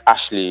 Mike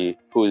Ashley,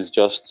 who is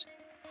just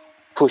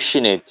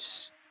pushing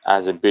it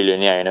as a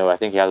billionaire, you know, I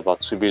think he has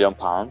about £2 billion.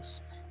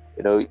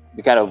 You know,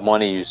 the kind of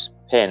money you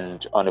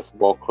spend on a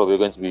football club, you're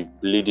going to be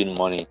bleeding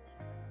money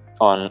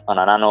on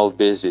an annual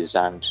basis.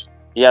 And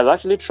he has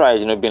actually tried,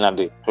 you know, being at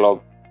the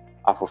club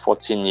for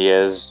 14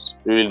 years,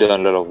 really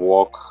done a lot of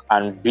work,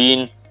 and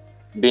being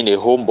a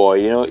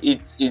homeboy. You know,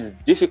 it's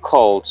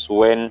difficult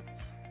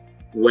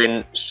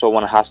when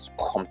someone has to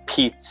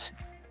compete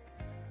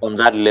on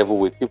that level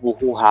with people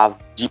who have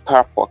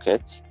deeper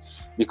pockets,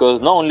 because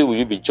not only will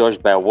you be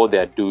judged by what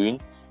they're doing,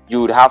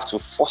 you would have to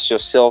force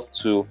yourself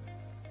to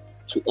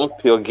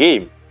up your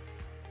game,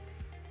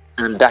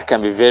 and that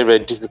can be very, very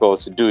difficult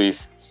to do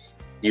if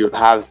you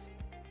have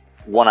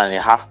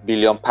 £1.5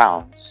 billion,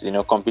 you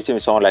know, competing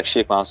with someone like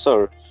Sheikh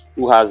Mansour,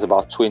 who has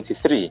about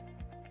 23,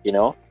 you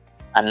know,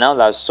 and now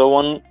there's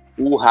someone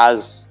who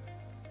has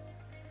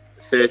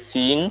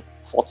 13,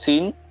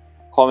 14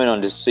 coming on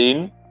the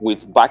scene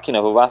with backing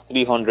of over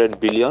 300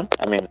 billion.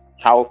 I mean,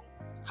 how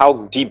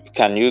deep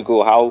can you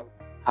go? How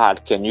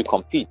hard can you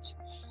compete?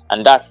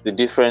 And that's the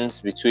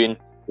difference between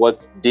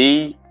what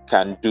they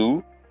can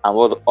do and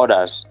what the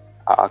others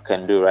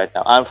can do right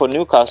now. And for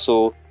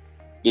Newcastle,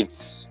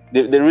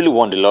 they really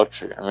won the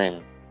lottery. I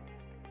mean,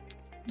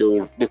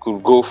 they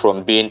could go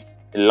from being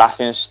a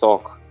laughing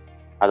stock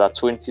as at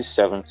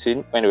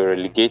 2017 when they were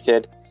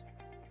relegated,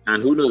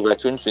 and who knows, by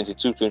 2022,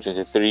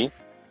 2023,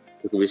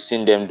 we could be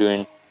seeing them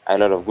doing a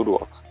lot of good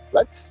work.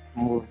 Let's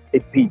move a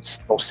bit,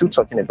 but still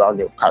talking about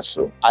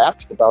Newcastle. I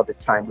asked about the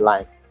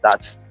timeline.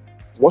 That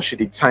what should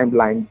the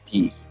timeline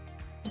be?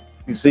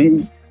 You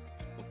see,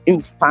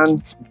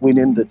 instant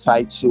winning the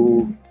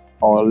title,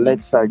 or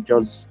let's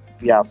just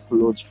be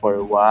afloat for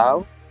a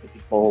while, maybe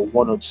for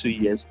 1 or 2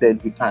 years, then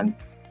we can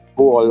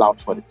go all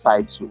out for the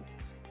title.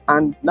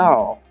 And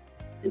now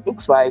it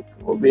looks like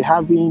we're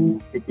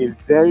having a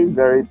very,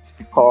 very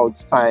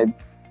difficult time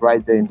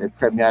right there in the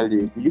Premier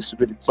League. We used to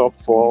be the top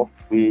four.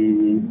 We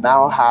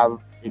now have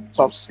a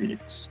top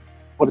six.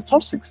 But the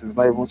top six is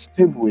not even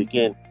stable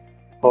again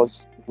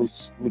because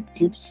we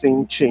keep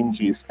seeing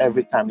changes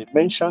every time. You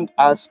mentioned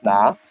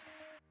Arsenal,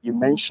 you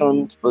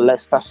mentioned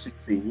Leicester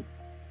City.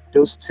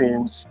 Those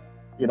teams,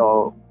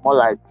 more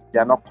like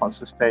they're not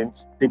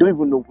consistent. They don't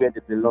even know where they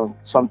belong.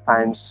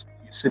 Sometimes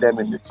you see them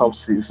in the top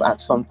six, and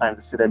sometimes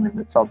you see them in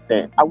the top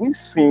 10. Are we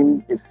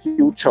seeing a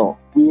future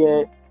where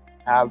we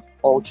have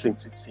all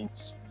 20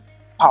 teams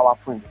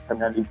powerful in the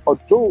Premier League?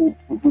 Although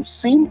we've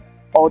seen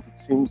all the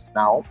teams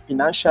now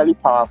financially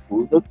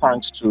powerful, no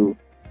thanks to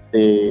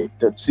the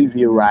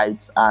TV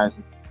rights and,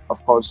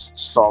 of course,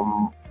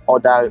 some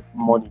other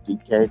money they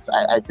get.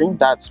 I think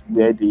that's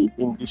where the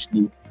English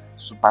league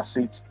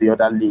supersedes the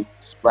other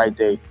leagues right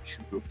there.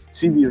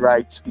 TV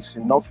rights is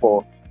enough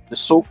for the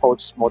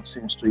so-called small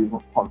teams to even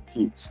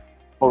compete.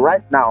 But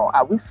right now,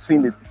 are we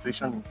seeing a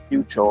situation in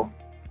future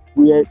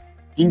where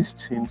these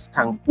teams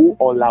can go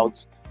all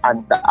out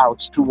and out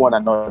to one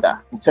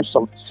another in terms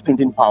of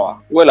spending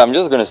power? Well, I'm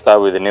just going to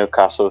start with the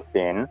Newcastle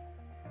thing.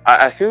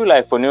 I feel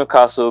like for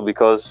Newcastle,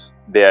 because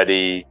they are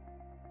the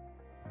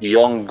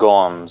young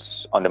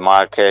guns on the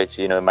market,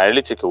 it might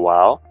really take a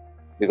while,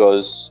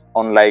 because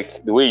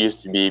unlike the way it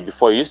used to be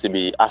before, it used to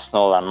be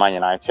Arsenal and Man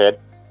United,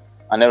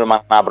 and then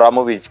Roman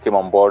Abramovich came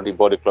on board. He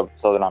bought the club in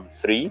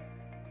 2003,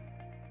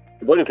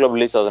 he bought the club in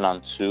late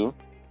 2002,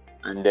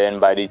 and then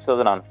by the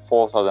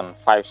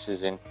 2004-2005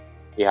 season,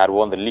 he had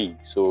won the league.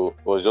 So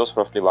it was just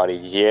roughly about a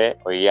year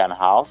or a year and a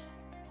half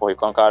before he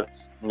conquered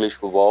English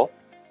football.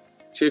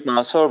 Sheikh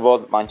Mansour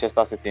bought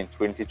Manchester City in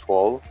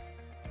 2012,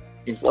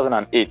 in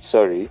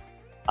 2008,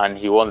 and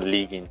he won the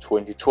league in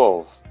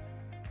 2012.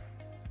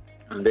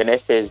 And then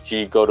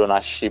FSG got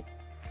ownership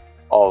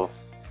of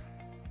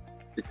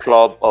the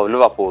club of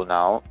Liverpool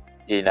now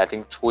in, I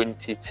think,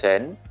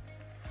 2010,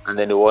 and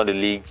then they won the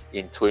league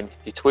in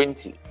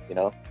 2020.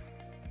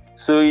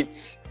 So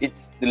it's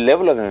the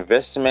level of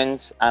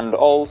investment and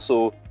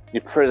also the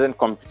present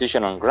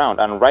competition on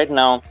ground. And right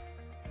now,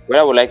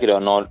 whether we like it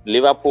or not,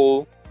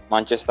 Liverpool,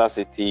 Manchester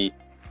City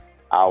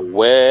are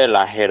well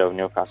ahead of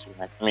Newcastle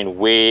United. I mean,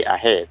 way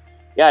ahead.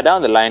 Yeah,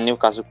 down the line,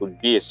 Newcastle could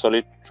be a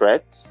solid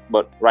threat,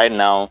 but right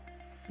now,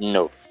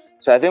 no.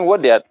 So I think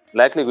what they are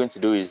likely going to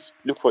do is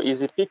look for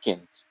easy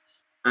pickings.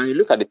 And you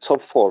look at the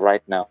top four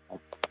right now: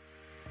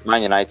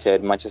 Man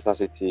United, Manchester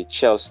City,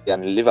 Chelsea,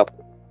 and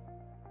Liverpool.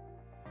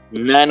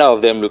 None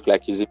of them look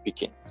like easy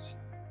pickings.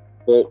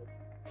 But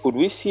could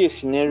we see a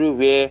scenario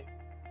where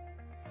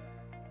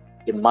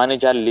the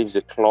manager leaves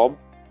the club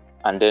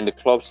and then the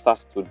club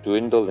starts to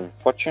dwindle in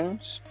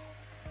fortunes?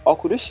 Or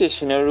could we see a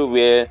scenario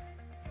where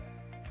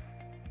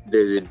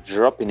there's a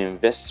drop in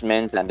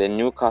investment and then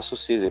Newcastle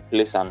sees a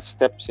place and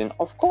steps in?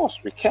 Of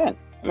course, we can.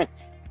 I mean,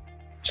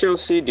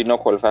 Chelsea did not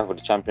qualify for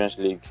the Champions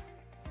League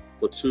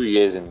for 2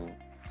 years in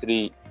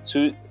 3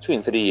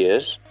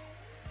 years.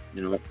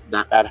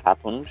 That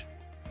happened.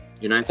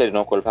 United did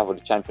not qualify for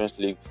the Champions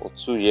League for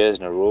 2 years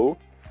in a row.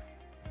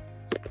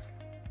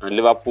 And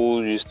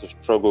Liverpool used to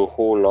struggle a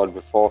whole lot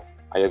before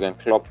Jurgen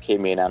Klopp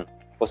came in. And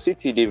for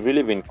City, they've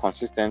really been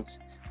consistent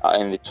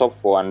in the top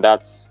four, and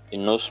that's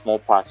in no small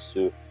part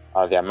to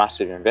their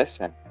massive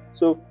investment.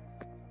 So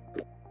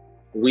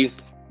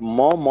with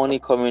more money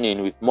coming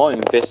in, with more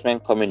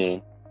investment coming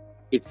in,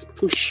 it's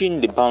pushing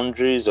the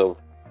boundaries of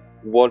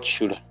what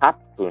should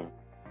happen.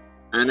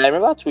 And I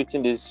remember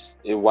tweeting this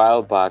a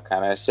while back,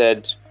 and I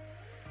said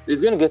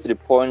it's going to get to the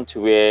point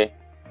where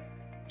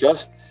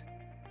just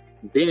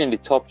being in the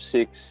top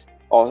six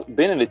or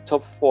being in the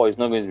top four is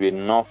not going to be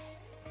enough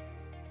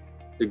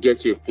to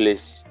get you a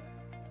place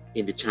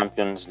in the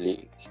Champions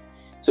League.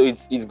 So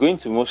it's going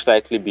to most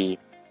likely be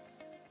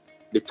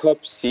the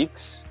top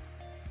six,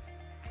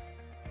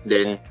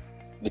 then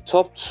the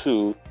top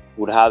two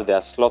would have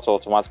their slot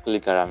automatically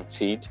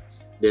guaranteed.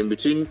 Then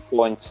between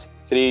points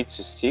 3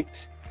 to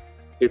 6,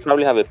 they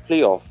probably have a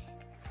playoff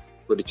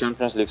for the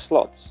Champions League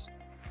slots.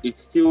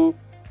 It's still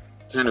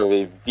kind of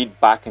a bit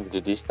back into the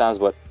distance,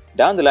 but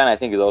down the line, I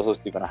think it's also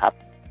still going to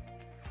happen.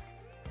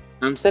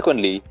 And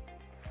secondly,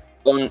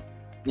 on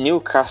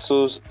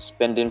Newcastle's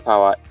spending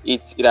power,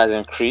 it has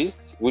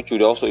increased, which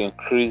would also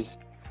increase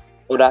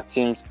other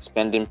teams'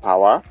 spending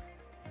power,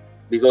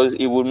 because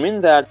it would mean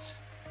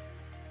that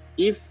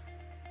if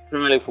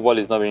Premier League football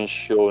is not being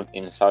shown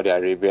in Saudi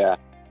Arabia,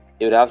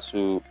 they would have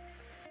to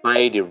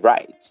buy the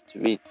rights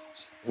to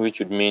it, which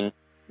would mean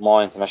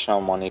more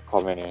international money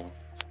coming in.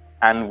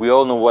 And we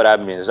all know what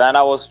that means. And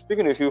I was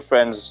speaking to a few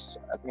friends,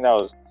 I think that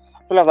was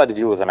after the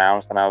deal was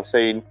announced, and I was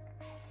saying,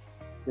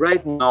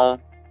 right now,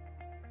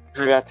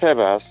 Javier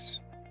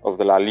Tebas of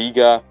the La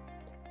Liga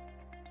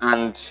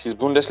and his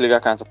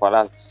Bundesliga counterpart,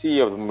 as the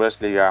CEO of the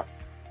Bundesliga,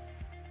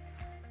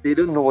 they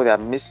don't know what they're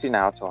missing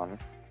out on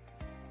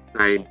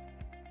by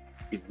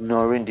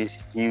ignoring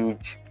these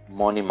huge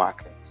money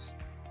markets.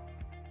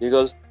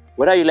 Because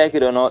whether you like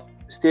it or not,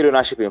 state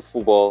ownership in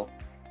football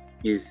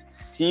is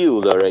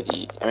sealed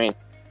already. I mean,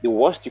 the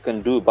worst you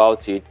can do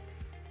about it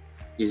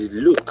is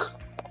look.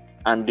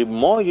 And the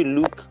more you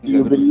look,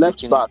 You'll be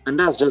left back. And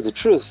that's just the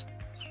truth.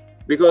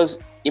 Because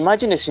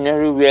imagine a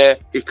scenario where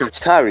a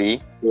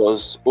Qatari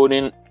was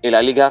owning a La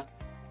Liga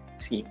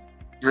team.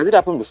 Has it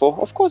happened before?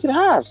 Of course it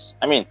has.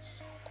 I mean,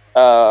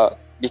 the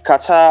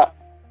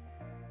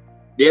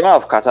owner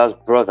of Qatar's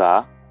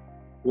brother,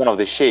 one of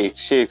the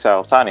Sheikh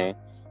Al Thani,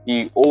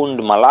 he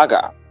owned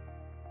Malaga.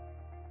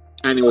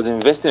 And he was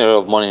investing a lot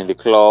of money in the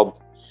club,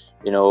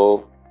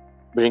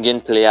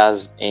 bringing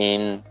players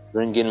in,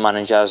 bringing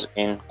managers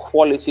in,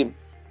 quality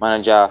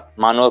manager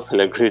Manuel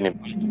Pellegrini.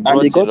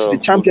 And they got to the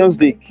Champions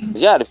League.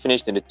 Yeah, they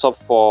finished in the top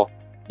 4.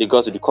 They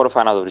got to the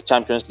quarterfinals of the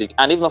Champions League.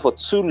 And even for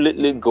 2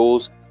 late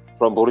goals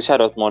from Borussia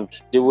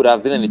Dortmund, they would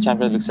have been in the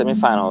Champions League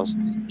semi-finals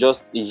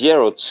just a year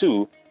or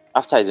 2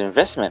 after his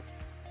investment.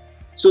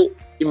 So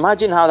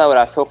imagine how that would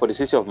have felt for the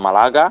city of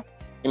Malaga.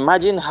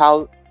 Imagine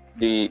how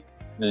the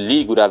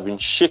league would have been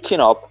shaken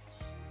up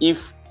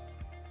if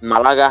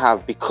Malaga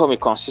have become a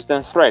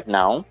consistent threat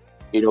now,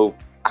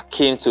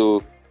 akin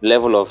to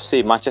level of,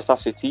 say, Manchester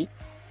City,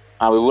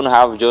 and we wouldn't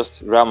have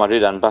just Real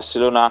Madrid and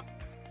Barcelona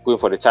going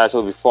for the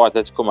title before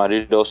Atletico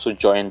Madrid also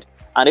joined.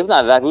 And even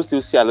at that, we'll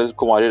still see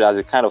Atletico Madrid as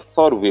a kind of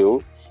third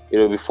wheel,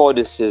 before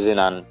this season,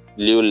 and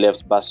Leo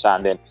left Barca,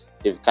 and then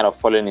they've kind of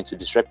fallen into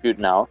disrepute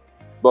now.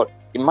 But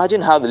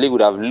imagine how the league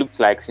would have looked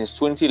like since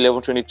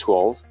 2011,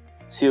 2012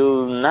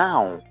 till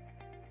now.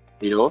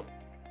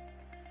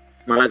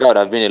 Malaga would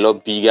have been a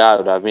lot bigger,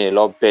 would have been a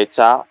lot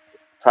better,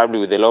 probably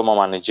with a lot more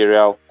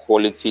managerial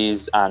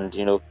qualities and,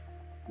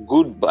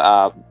 good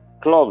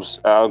clubs,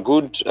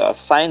 good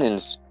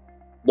signings.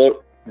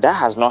 But that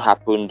has not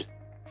happened.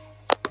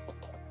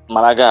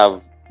 Malaga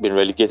have been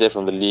relegated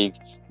from the league.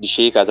 The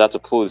Sheikh has had to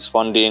pull his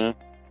funding.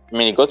 I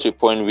mean, it got to a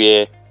point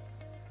where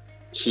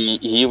he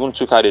even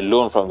took out a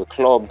loan from the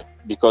club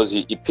because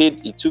he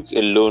took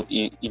a loan,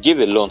 he gave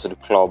a loan to the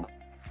club,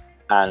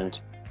 and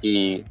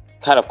he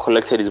kind of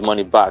collected his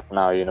money back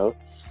now,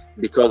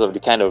 because of the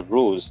kind of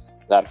rules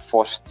that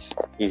forced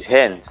his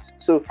hands.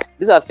 So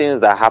these are things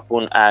that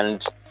happen,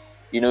 and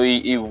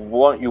you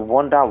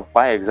wonder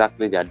why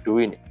exactly they are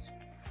doing it.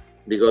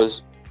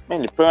 Because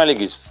the Premier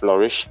League is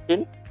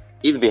flourishing.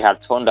 If they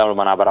had turned down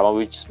Roman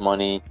Abramovich's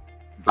money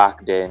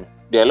back then,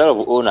 there are a lot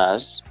of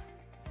owners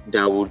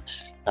that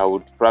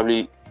would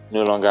probably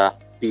no longer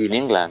be in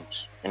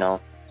England. I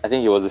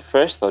think he was the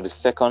first or the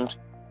second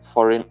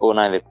foreign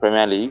owner in the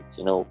Premier League.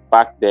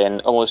 Back then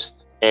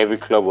almost every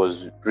club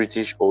was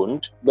British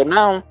owned, but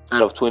now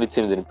out of 20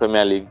 teams in the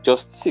Premier League,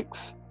 just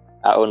 6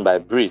 are owned by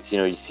Brits.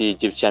 You see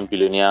Egyptian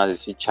billionaires, you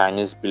see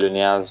Chinese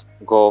billionaires,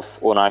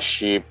 Gulf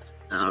ownership.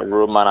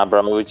 Roman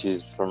Abramovich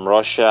is from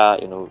Russia,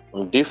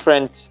 from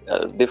different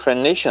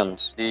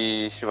nations.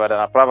 The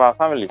Shivadana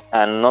family,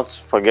 and not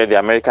forget the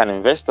American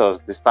investors,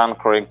 the Stan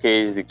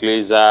Kroenkes, the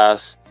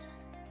Glazers,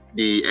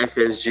 the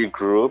FSG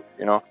Group.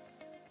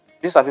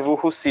 These are people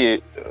who see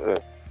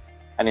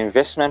an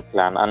investment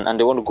plan and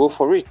they want to go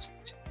for it.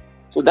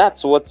 So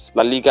that's what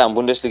La Liga and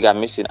Bundesliga are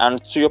missing.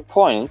 And to your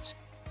point,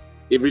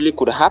 it really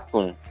could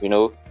happen,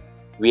 where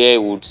we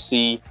would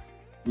see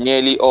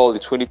nearly all the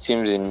 20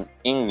 teams in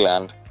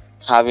England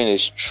having a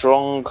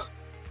strong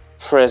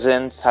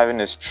presence,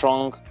 having a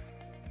strong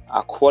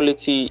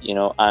quality,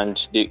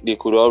 and they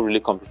could all really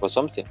compete for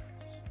something.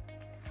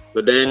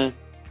 But then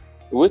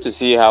we wait to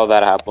see how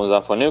that happens.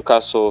 And for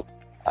Newcastle,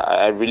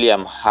 I really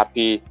am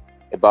happy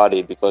about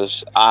it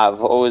because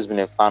I've always been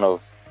a fan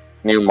of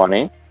new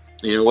money.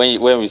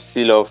 When we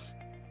seal off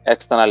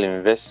external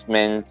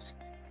investment,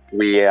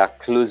 we are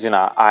closing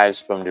our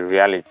eyes from the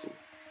reality.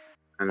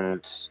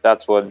 And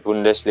that's what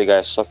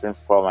Bundesliga is suffering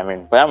from. I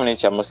mean, Bayern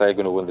Munich are most likely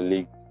going to win the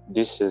league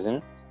this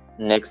season,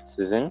 next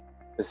season,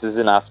 the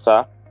season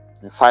after,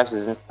 in 5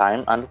 seasons'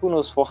 time, and who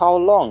knows for how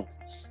long.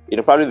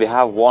 Probably they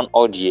have one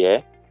odd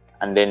year,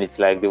 and then it's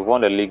like they've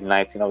won the league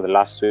 19 of the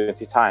last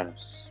 20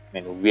 times.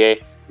 I mean,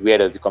 where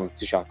does the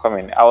competition come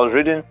in? I was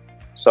reading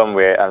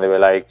somewhere, and they were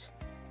like,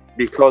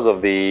 because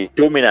of the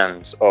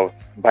dominance of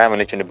Bayern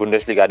Munich in the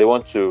Bundesliga, they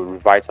want to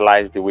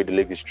revitalize the way the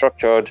league is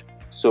structured.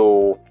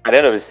 So at the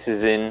end of the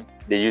season,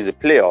 they use the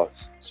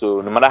playoffs.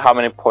 So no matter how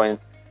many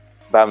points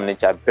Bayern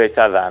Munich are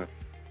better than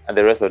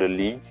the rest of the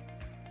league,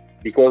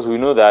 because we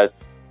know that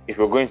if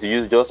we're going to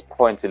use just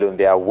points alone,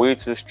 they are way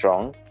too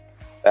strong.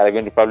 That are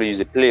going to probably use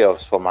the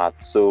playoffs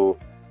format. So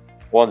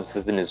once the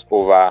season is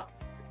over,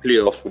 the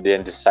playoffs will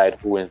then decide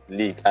who wins the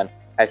league. And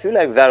I feel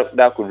like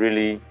that could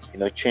really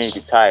change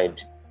the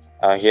tide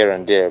here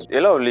and there. A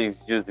lot of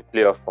leagues use the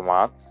playoff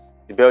formats.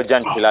 The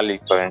Belgian Killer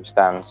League, for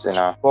instance,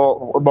 But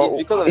it's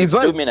because of the it's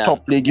not a dominance.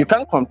 top league. You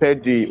can't compare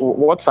the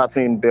what's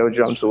happening in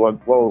Belgium to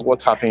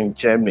what's happening in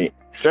Germany.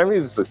 Germany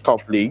is the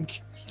top league.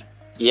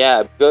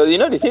 Yeah, because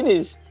the thing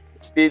is,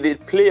 the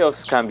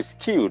playoffs can be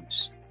skewed.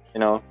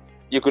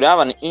 You could have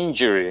an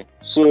injury.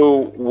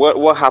 So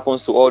what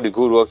happens to all the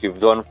good work you've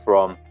done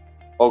from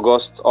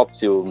August up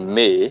till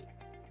May,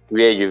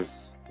 where you've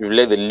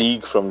led the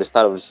league from the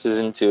start of the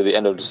season till the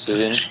end of the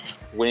season,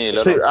 winning a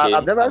lot See, of I've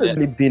games, never and then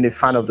really been a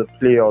fan of the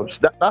playoffs.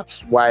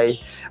 That's why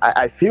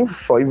I feel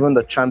for even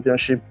the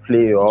championship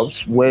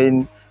playoffs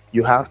when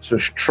you have to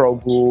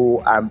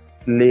struggle and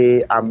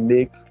play and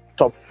make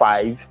top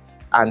five.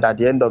 And at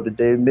the end of the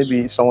day,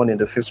 maybe someone in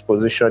the fifth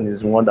position is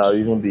the one that will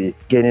even be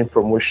gaining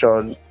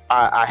promotion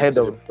ahead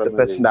into the of the Premier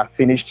person League. that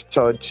finished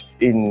third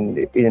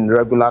in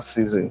regular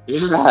season.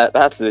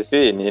 That's the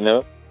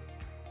thing.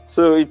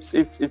 So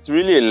it's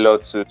really a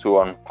lot to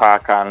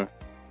unpack, and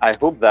I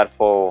hope that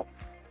for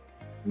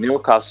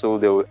Newcastle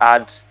they will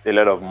add a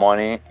lot of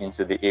money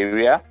into the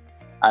area,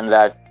 and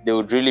that they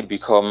would really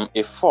become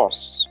a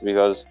force,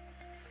 because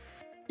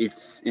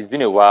it's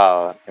been a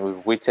while and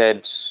we've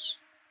waited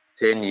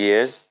 10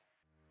 years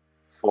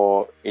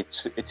for a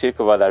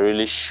takeover that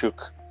really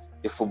shook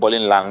the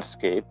footballing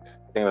landscape.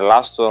 I think the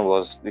last one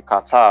was the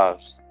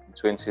Qatars in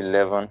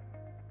 2011.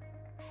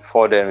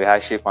 Before then, we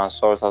had Sheikh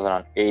Mansour in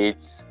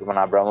 2008, Roman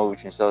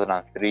Abramovich in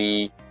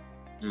 2003.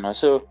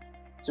 So,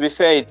 to be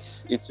fair,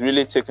 it's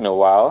really taken a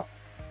while,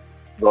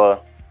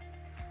 but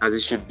as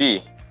it should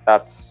be,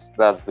 that's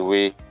the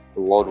way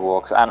the world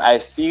works. And I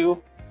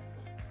feel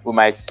we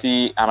might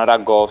see another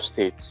Gulf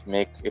state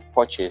make a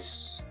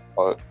purchase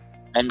or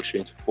entry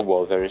into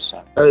football very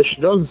soon. I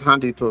should just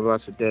hand it over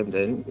to them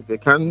then. If they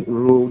can't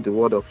rule the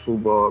world of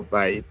football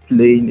by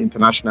playing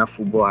international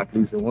football, at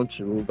least they want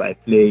to rule by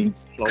playing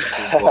club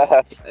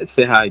football. Let's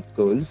see how it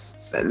goes.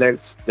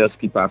 Let's just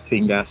keep our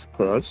fingers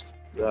crossed.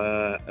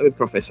 Every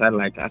professor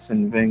like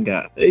Arsene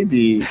Wenger,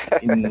 maybe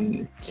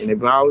in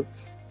about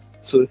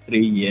 2-3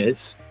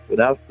 years,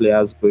 we'll have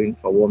players going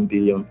for £1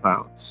 billion.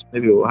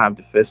 Maybe we'll have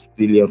the first £1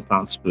 billion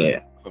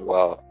player.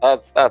 Wow,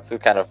 that's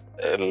kind of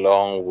a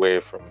long way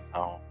from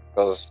now.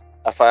 Because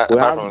we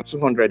have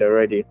 200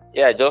 already.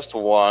 Yeah, just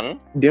one.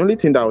 The only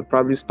thing that would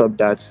probably stop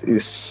that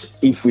is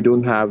if we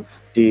don't have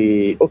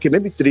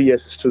maybe 3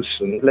 years is too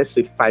soon. Let's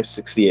say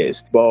 5-6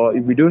 years. But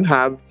if we don't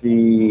have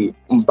the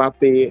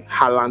Mbappe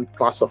Haaland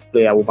class of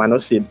player, we might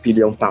not see £1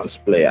 billion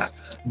player.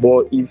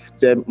 But if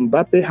the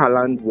Mbappe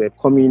Haaland were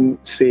coming,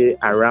 say,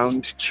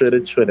 around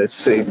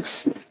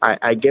 2026,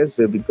 I guess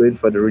they'll be going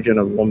for the region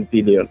of 1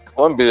 billion.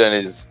 1 billion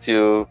is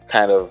still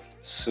kind of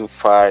too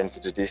far into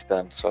the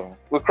distance.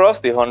 We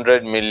crossed the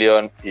 100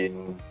 million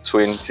in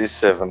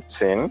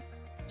 2017.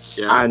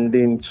 Yeah. And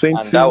in and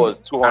that was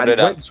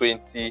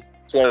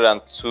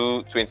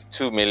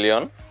 22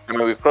 million. I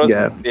mean, we crossed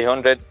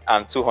 100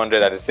 and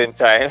 200 at the same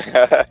time.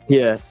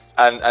 Yeah.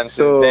 And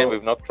since then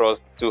we've not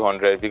crossed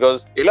 200,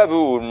 because a lot of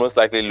people would most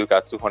likely look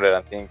at 200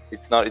 and think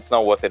it's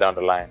not worth it down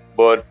the line.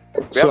 But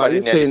so are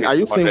you saying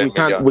we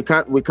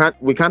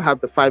can't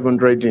have the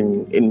 500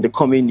 in the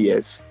coming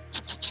years?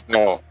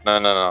 No.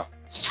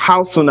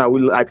 How soon are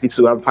we likely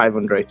to have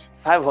 500?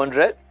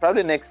 500?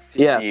 Probably next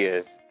 50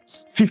 years.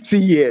 50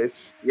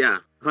 years. Yeah.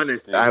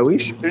 Honestly, I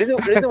wish. The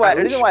reason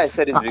why I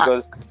said it is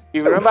because if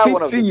you remember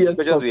one of the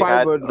discussions we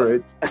had on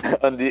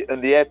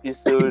the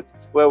episode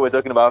where we're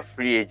talking about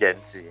free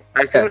agency,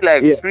 I feel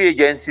like free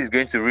agency is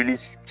going to really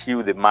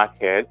skew the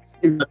market.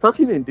 If you're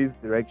talking in this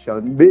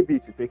direction, maybe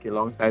it will take a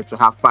long time to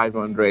have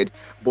 500,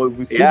 but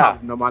we still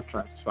have normal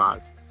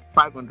transfers.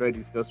 500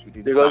 is just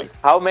within because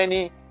size.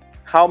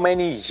 How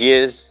many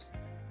years?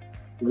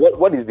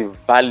 What is the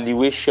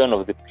valuation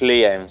of the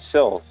player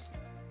himself?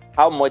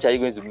 How much are you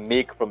going to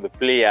make from the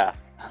player?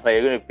 Like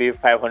you're going to pay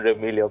 500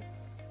 million.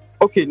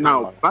 Okay,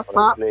 now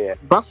Barca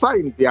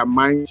in their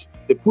mind,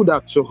 they put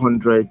that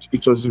 200.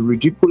 It was a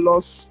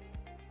ridiculous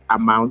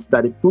amount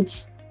that they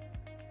put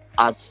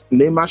as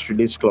Neymar's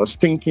release clause,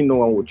 thinking no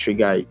one would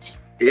trigger it.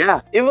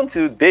 Yeah, even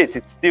to date,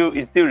 it's still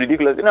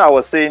ridiculous. I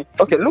was saying.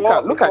 Okay,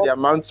 look at the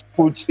amount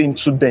put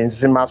into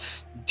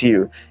Benzema's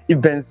deal. If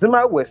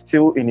Benzema were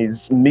still in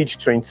his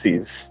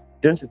mid-20s,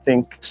 don't you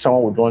think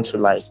someone would want to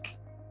let's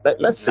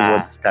see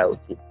what this guy will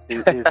do?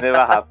 It's never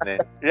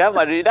happening. Real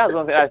Madrid, that's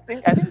one thing. I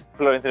think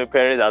Florentino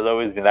Perez has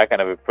always been that kind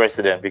of a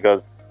precedent,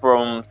 because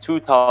from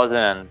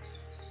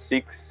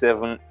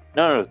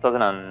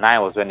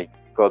 2009 was when he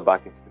got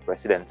back into the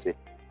presidency.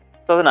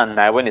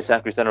 2009, when he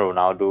signed Cristiano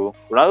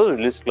Ronaldo's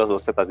release clause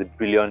was set at €1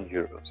 billion.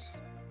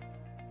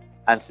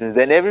 And since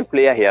then, every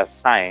player he has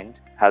signed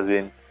has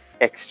been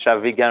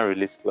extravagant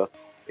release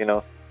clauses.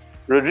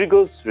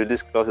 Rodrigo's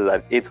release clause is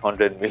at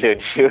 €800 million,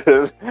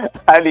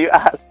 and you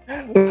ask,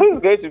 who's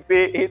going to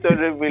pay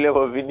 800 million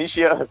for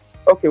Vinicius?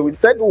 Okay, we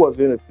said who was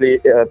going to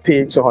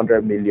pay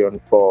 200 million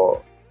for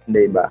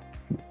Neymar,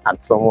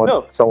 and someone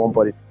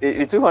bought it.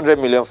 The 200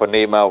 million for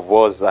Neymar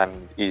was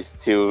and is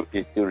still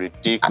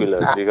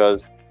ridiculous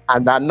because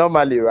and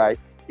anomaly, right?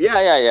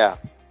 Yeah.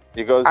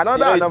 Because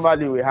another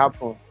anomaly will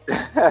happen.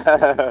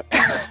 The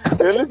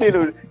only thing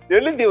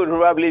would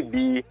probably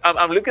be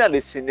I'm looking at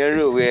the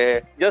scenario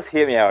where just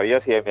hear me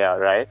out,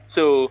 right?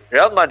 So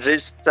Real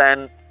Madrid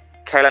signed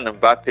Kylian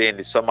Mbappe in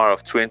the summer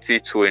of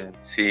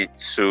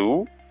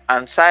 2022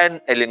 and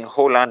signed Erling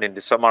Haaland in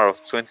the summer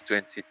of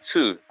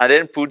 2022 and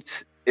then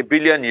put €1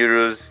 billion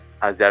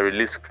as their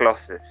release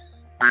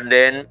clauses. And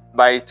then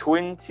by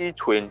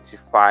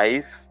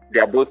 2025, they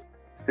are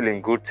both still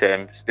in good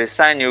terms. They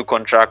sign new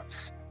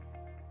contracts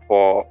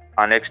for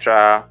an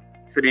extra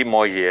 3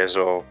 more years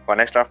or for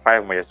an extra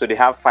 5 more years. So they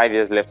have 5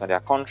 years left on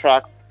their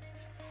contract,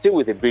 still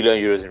with €1 billion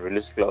in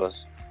release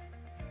clause.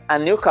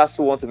 And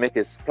Newcastle want to make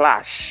a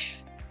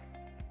splash.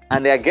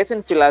 And they are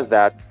getting feelers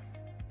that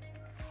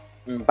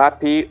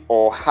Mbappe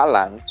or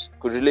Haaland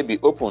could really be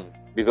open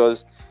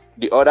because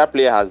the other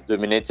player has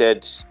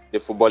dominated the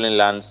footballing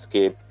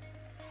landscape.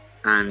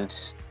 And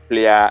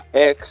player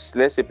X,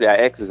 let's say player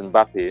X is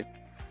Mbappe,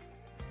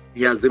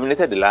 he has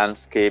dominated the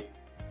landscape,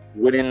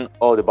 winning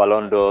all the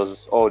Ballon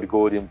d'Ors, all the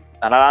golden.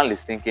 And Haaland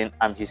is thinking,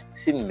 I'm his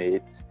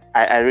teammate.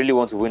 I really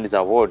want to win these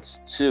awards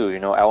too.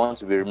 I want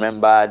to be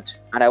remembered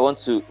and I want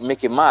to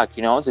make a mark.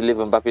 I want to leave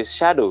Mbappe's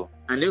shadow.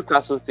 And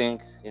Newcastle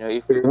think,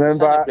 if we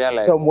Remember,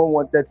 someone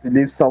wanted to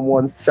leave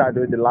someone's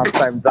shadow the last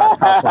time that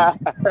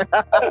happened.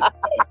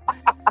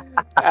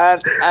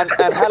 and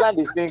Haaland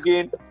is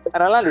thinking,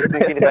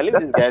 if I leave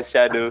this guy's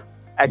shadow,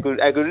 I could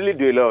really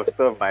do a lot of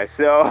stuff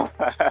myself.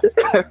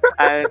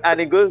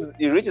 and he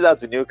reaches out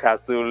to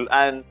Newcastle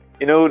and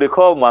they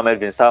call Mohammed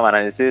bin Salman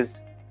and he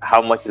says,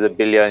 how much is €1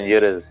 billion?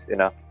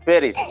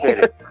 Pay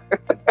it.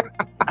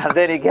 And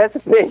then he gets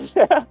paid.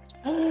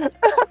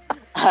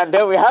 And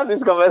then we have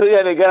this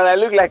conversation again and I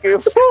look like a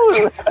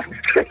fool.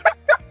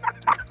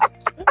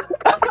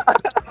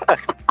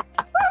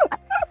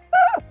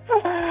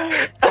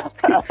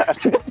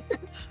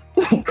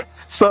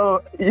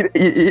 So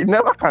you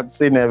never can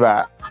say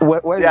never.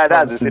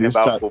 That's the thing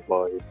about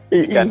football.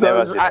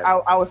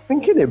 I was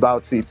thinking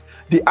about it.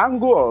 The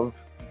angle of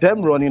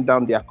them running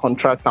down their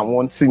contract and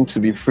wanting to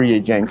be free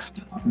agents,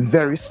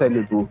 very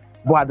sellable.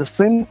 But at the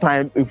same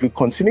time, if we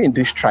continue in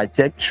this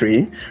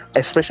trajectory,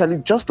 especially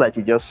just like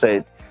you just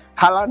said,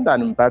 Haaland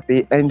and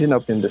Mbappe ending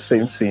up in the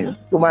same team,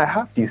 we might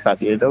have this at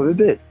the end of the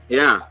day.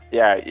 Yeah,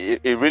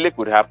 it really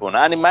could happen,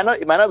 and it might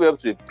not be up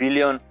to $1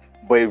 billion,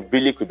 but it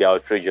really could be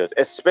outrageous,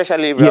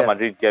 especially if Real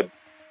Madrid get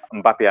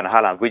Mbappe and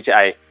Haaland, which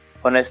I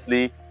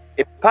honestly,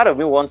 a part of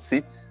me wants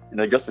it,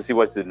 just to see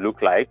what it would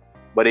look like.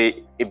 But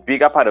a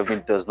bigger part of me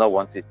does not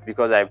want it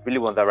because I really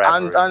want that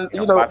rivalry. And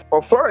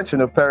for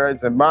Florentino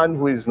Perez, a man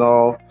who is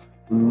not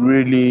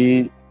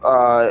really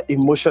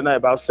emotional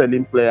about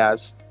selling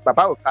players,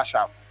 Papa will cash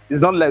out.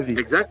 It's not Levy.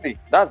 Exactly.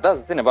 That's the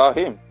thing about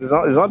him. It's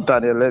not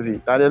Daniel Levy.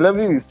 Daniel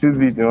Levy will still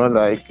be,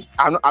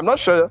 I'm not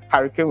sure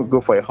Harry Kane will go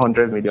for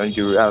 €100 million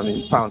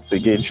pounds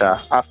again,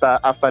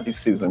 after this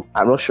season.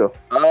 I'm not sure.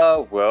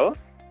 Well,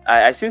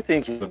 I still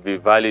think he would be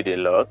valued a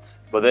lot,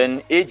 but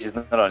then age is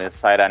not on his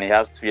side, and he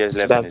has 2 years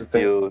left in his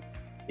deal.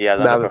 He has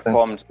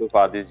underperformed so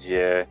far this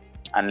year,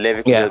 and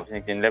Levy is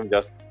thinking, let me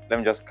just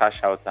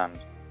cash out and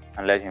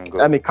let him go.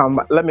 Let me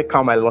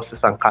count my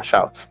losses and cash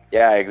out.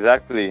 Yeah,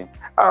 exactly.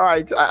 All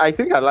right, I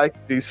think I like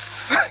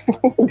this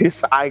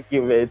this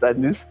argument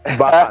and this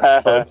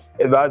balance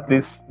about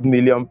this £1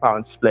 million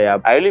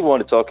player. I really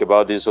want to talk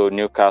about this whole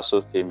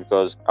Newcastle thing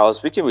because I was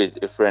speaking with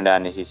a friend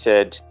and he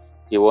said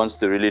he wants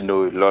to really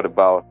know a lot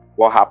about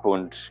what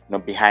happened,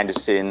 behind the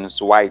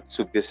scenes, why it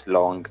took this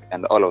long,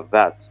 and all of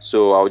that.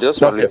 So I'll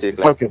just only take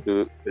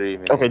 2-3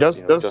 minutes. Okay,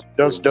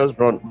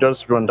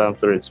 just run down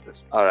through it,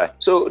 please. All right.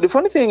 So the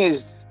funny thing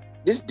is,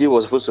 this deal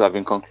was supposed to have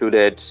been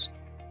concluded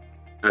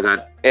as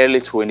an early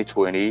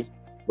 2020,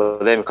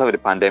 but then because of the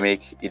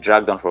pandemic, it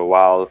dragged on for a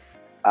while.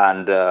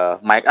 And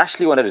Mike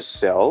Ashley wanted to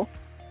sell,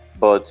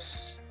 but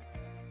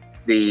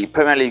the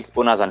Premier League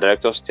owners and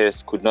directors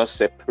test could not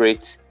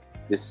separate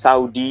the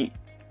Saudi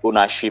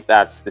ownership,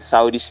 that's the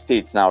Saudi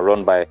state now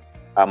run by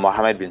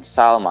Mohammed bin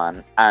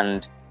Salman,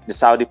 and the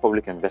Saudi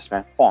Public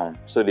Investment Fund.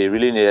 So they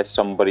really needed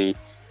somebody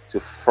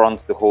to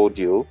front the whole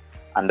deal,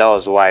 and that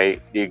was why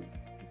they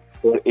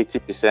got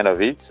 80%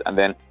 of it. And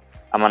then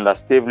Amanda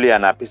Stavely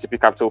and our PCP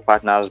Capital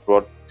Partners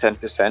brought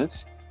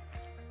 10%.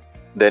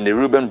 Then the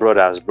Reuben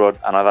brothers brought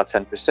another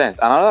 10%.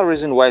 Another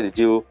reason why the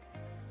deal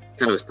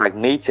kind of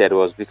stagnated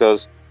was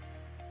because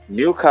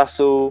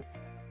Newcastle,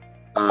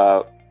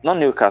 not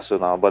Newcastle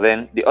now, but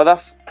then the other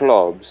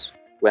clubs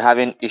were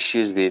having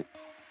issues with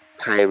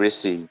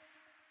piracy.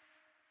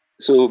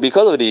 So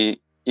because of the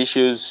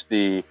issues,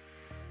 the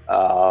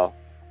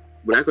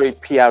what I call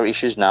it PR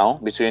issues now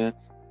between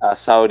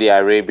Saudi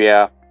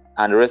Arabia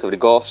and the rest of the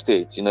Gulf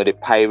states, they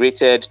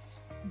pirated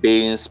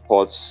beIN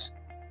Sports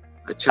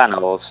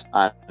channels,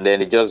 and then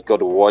they just got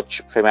to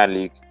watch Premier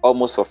League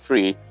almost for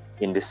free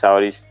in the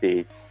Saudi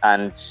states.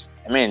 And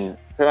I mean,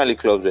 Premier League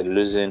clubs were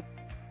losing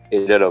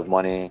a lot of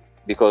money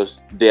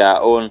because their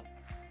own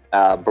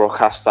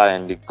broadcaster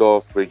in the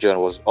Gulf region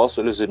was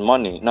also losing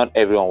money. Not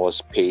everyone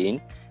was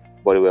paying,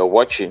 but they were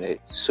watching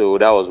it. So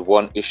that was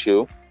one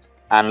issue.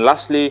 And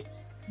lastly,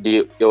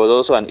 there was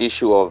also an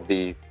issue of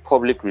the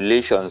public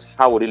relations,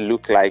 how would it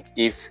look like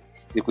if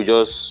you could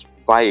just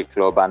buy a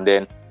club and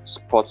then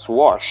sports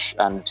wash,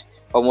 and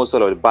almost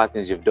all of the bad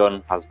things you've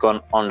done has gone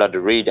under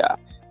the radar?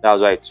 That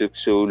was why it took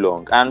so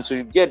long. And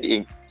to get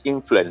the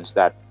influence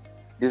that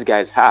these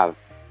guys have,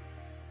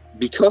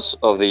 because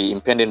of the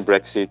impending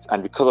Brexit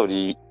and because of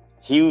the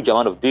huge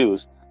amount of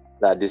deals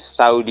that the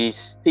Saudi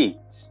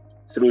state,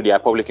 through their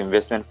public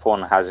investment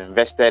fund, has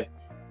invested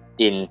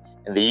in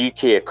the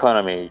UK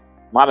economy,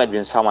 Mohammed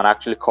bin Salman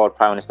actually called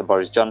Prime Minister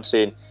Boris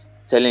Johnson,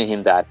 telling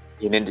him that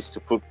he needs to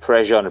put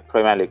pressure on the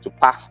Premier League to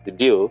pass the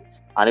deal,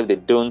 and if they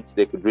don't,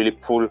 they could really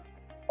pull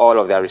all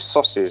of their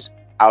resources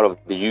out of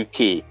the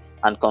UK.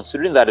 And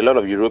considering that a lot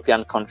of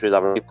European countries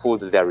have already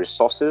pulled their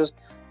resources,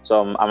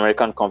 some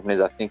American companies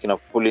are thinking of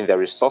pulling their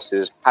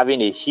resources,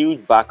 having a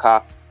huge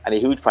backer and a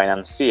huge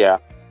financier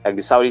like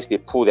the Saudis, they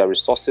pull their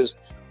resources,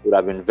 would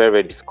have been very,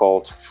 very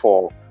difficult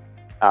for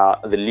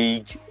the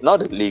league, not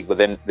the league, but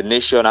then the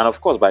nation, and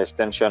of course, by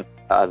extension,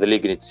 the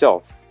league in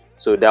itself.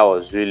 So that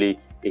was really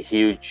a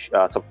huge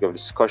topic of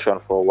discussion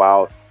for a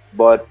while.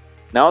 But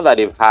now that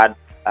they've had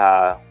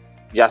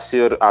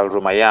Yasser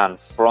Al-Rumayyan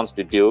front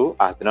the deal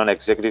as the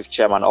non-executive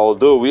chairman,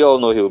 although we all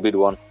know he will be the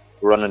one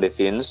running the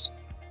things,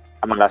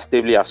 Amanda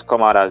Stabley has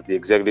come out as the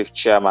executive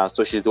chairman,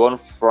 so she's the one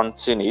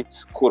fronting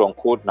it, quote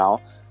unquote, now.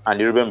 And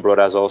the Ruben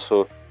brothers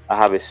also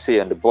have a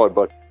say on the board,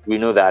 but we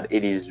know that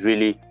it is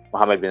really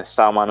Mohammed bin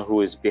Salman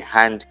who is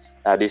behind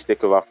this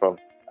takeover from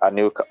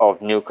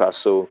Newcastle.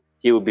 So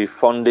he will be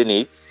funding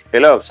it. A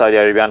lot of Saudi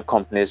Arabian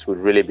companies would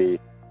really be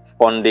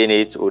funding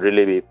it, would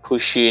really be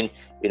pushing.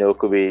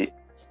 Could be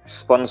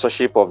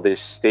sponsorship of the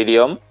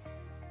stadium.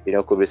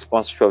 Could be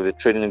sponsorship of the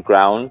training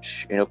ground.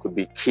 Could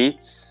be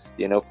kits.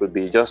 Could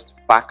be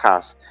just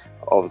backers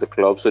of the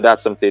club. So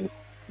that's something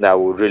that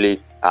we would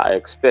really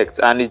expect.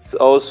 And it's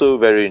also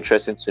very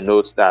interesting to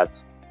note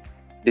that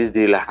this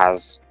deal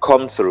has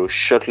come through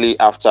shortly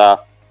after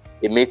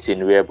a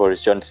meeting where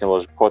Boris Johnson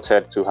was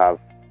reported to have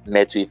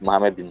met with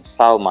Mohammed bin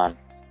Salman.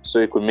 So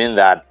it could mean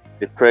that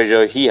the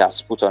pressure he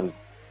has put on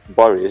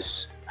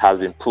Boris has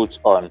been put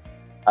on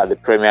the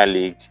Premier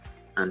League,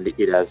 and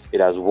it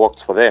has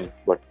worked for them.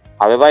 But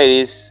however it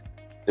is,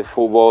 the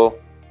football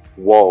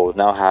world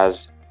now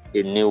has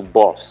a new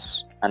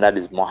boss, and that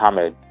is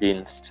Mohammed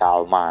bin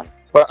Salman.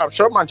 Well, I'm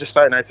sure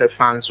Manchester United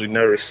fans will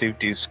not receive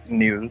this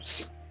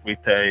news with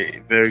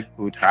a very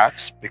good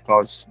heart,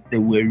 because they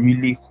were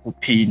really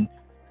hoping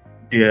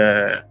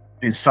the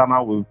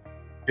summer will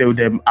bail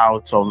them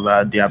out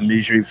of their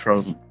misery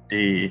from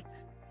the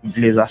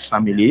Glazers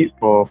family.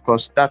 But of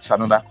course, that's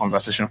another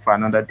conversation for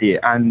another day.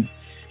 And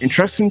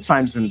interesting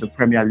times in the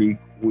Premier League.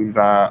 We've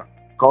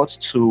got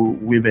two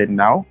women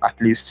now, at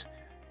least,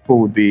 who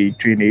would be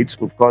doing it.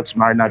 We've got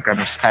Marina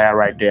Granovskaya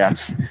right there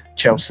at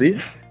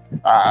Chelsea,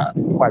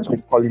 who has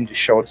been calling the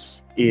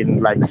shots in,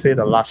 like, say,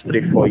 the last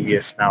 3-4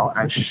 years now,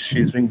 and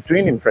she's been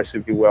doing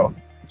impressively well.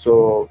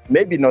 So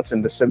maybe not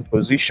in the same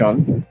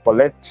position, but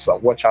let's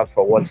watch out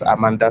for what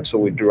Amanda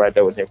will do right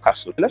there with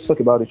Newcastle. Let's talk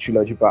about the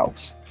trilogy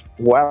bouts.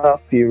 Wilder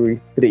Fury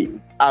 3.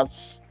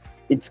 As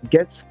it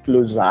gets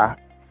closer,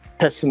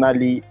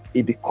 personally,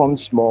 it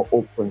becomes more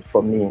open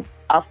for me.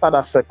 After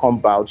that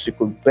second bout, you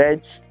could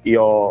bet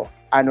your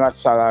annual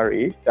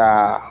salary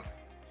that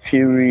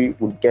Fury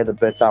would get the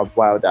better of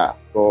Wilder.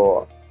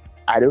 But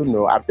I don't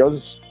know. I've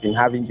just been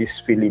having this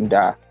feeling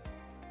that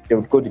they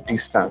would go the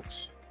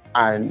distance,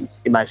 and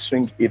it might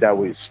swing either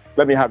ways.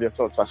 Let me have your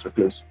thoughts as we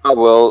close.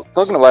 Well,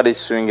 talking about it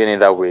swinging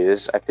either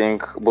ways, I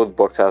think both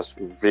boxers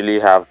really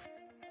have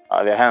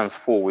their hands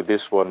full with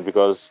this one,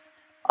 because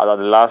at the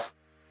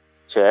last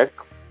check,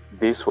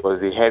 this was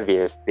the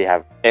heaviest they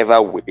have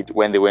ever weighed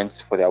when they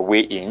went for their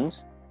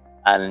weigh-ins,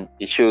 and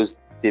it shows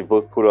they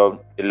both put on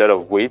a lot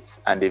of weight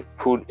and they've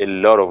put a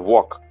lot of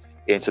work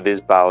into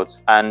these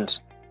bouts. And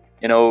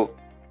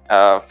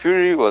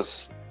Fury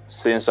was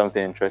saying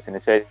something interesting. He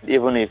said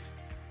even if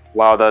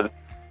Wilder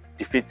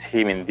defeats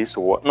him in this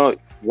one, no,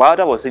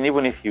 Wilder was saying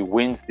even if he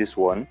wins this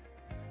one,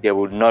 there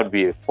would not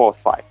be a fourth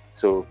fight.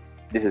 So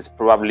this is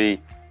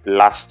probably the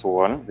last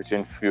one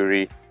between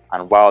Fury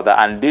and Wilder,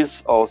 and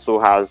this also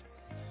has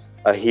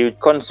a huge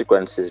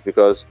consequences,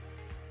 because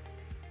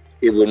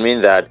it would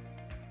mean that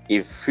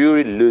if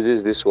Fury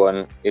loses this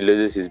one, he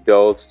loses his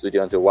belt to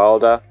Deontay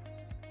Wilder,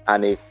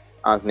 and if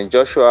Anthony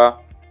Joshua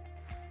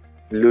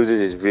loses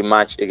his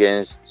rematch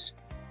against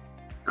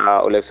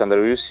Alexander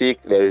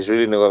Usyk, there is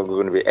really not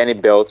going to be any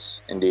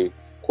belts in the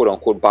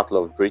quote-unquote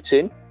Battle of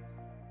Britain.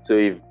 So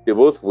if they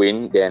both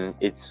win, then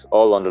it's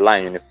all on the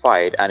line in a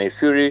fight. And if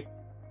Fury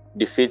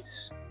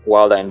defeats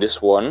Wilder in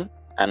this one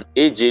and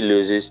AJ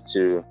loses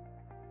to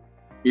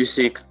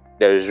Usyk,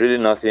 there is really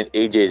nothing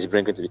AJ is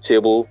bringing to the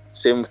table.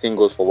 Same thing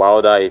goes for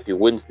Wilder. If he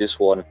wins this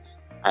one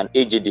and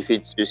AJ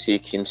defeats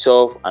Usyk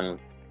himself, and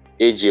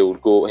AJ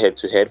would go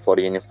head-to-head for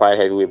the unified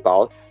heavyweight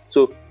bout,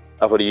 so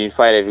for the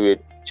unified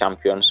heavyweight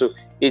champion. So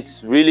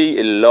it's really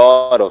a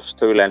lot of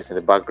storylines in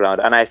the background,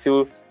 and I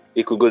feel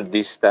it could go the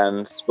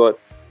distance. But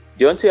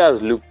Deontay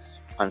has looked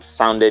and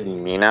sounded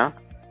meaner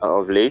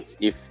of late,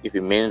 if it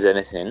means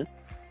anything.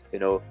 You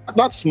know,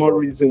 That's more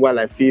reason why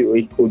I feel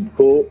it could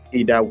go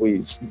either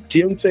ways.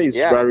 Deontay is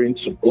yeah, raring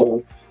to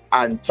go,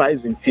 and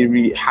Tyson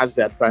Fury has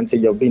the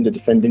advantage of being the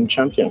defending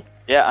champion.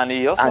 yeah, and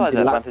he also And has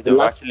the advantage the of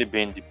last, actually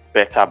being the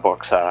better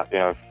boxer. You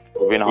know, if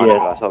we're being honest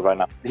with yeah, ourselves right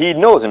now, he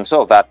knows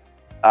himself that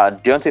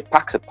Deontay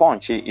packs a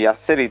punch. He has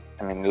said it,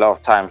 I mean, a lot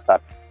of times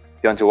that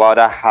Deontay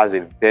Wilder has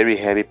a very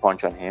heavy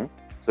punch on him.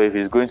 So if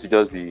he's going to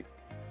just be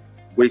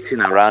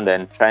waiting around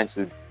and trying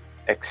to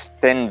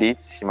extend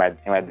it, he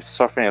might be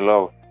suffering a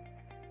lot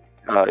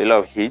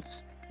of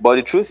hits. But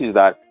the truth is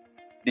that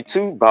the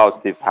two bouts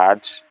they've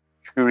had,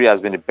 Fury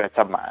has been a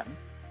better man.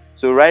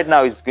 So right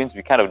now it's going to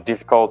be kind of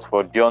difficult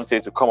for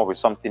Deontay to come up with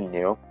something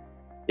new.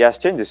 He has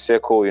changed the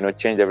circle,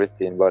 changed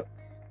everything, but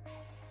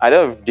I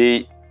don't know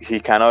if he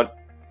cannot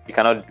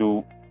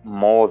do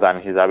more than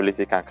his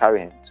ability can carry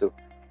him. So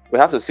we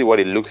have to see what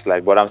it looks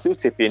like. But I'm still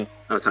tipping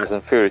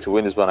Tyson Fury to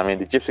win this one. I mean,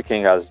 the Gypsy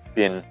King has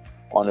been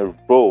on a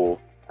roll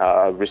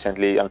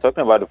recently. I'm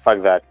talking about the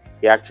fact that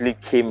he actually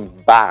came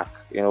back,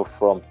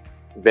 from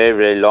very,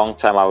 very long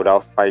time out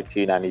without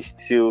fighting, and he's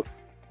still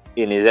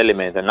in his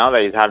element. And now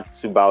that he's had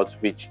two bouts,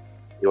 which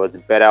it was the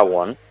better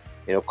one,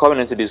 coming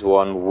into this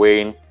one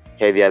weighing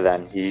heavier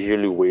than he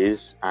usually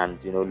weighs,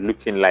 and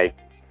looking like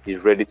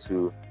he's ready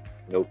to,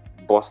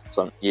 bust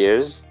some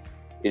ears.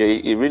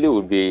 It really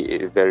would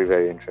be a very,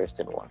 very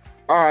interesting one.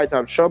 all right,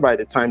 I'm sure by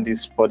the time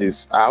this pod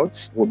is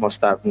out, we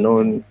must have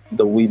known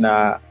the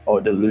winner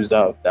or the loser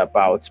of that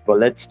bout. But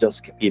let's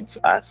just keep it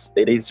as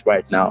it is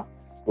right now.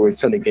 We'll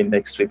return again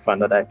next week for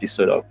another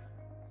episode of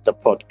the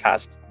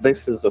podcast.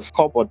 This is the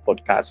Scoreboard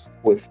Podcast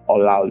with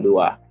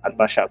Olaoluwa and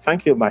Marshall.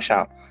 Thank you,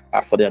 Marshall,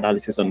 for the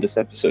analysis on this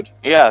episode.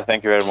 Yeah,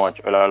 thank you very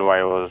much, Olaoluwa.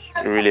 It was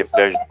really a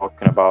pleasure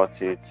talking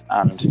about it,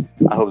 and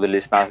I hope the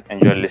listeners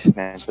enjoy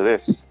listening to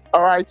this.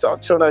 All right,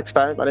 until next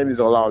time, my name is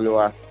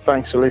Olaoluwa.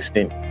 Thanks for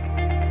listening.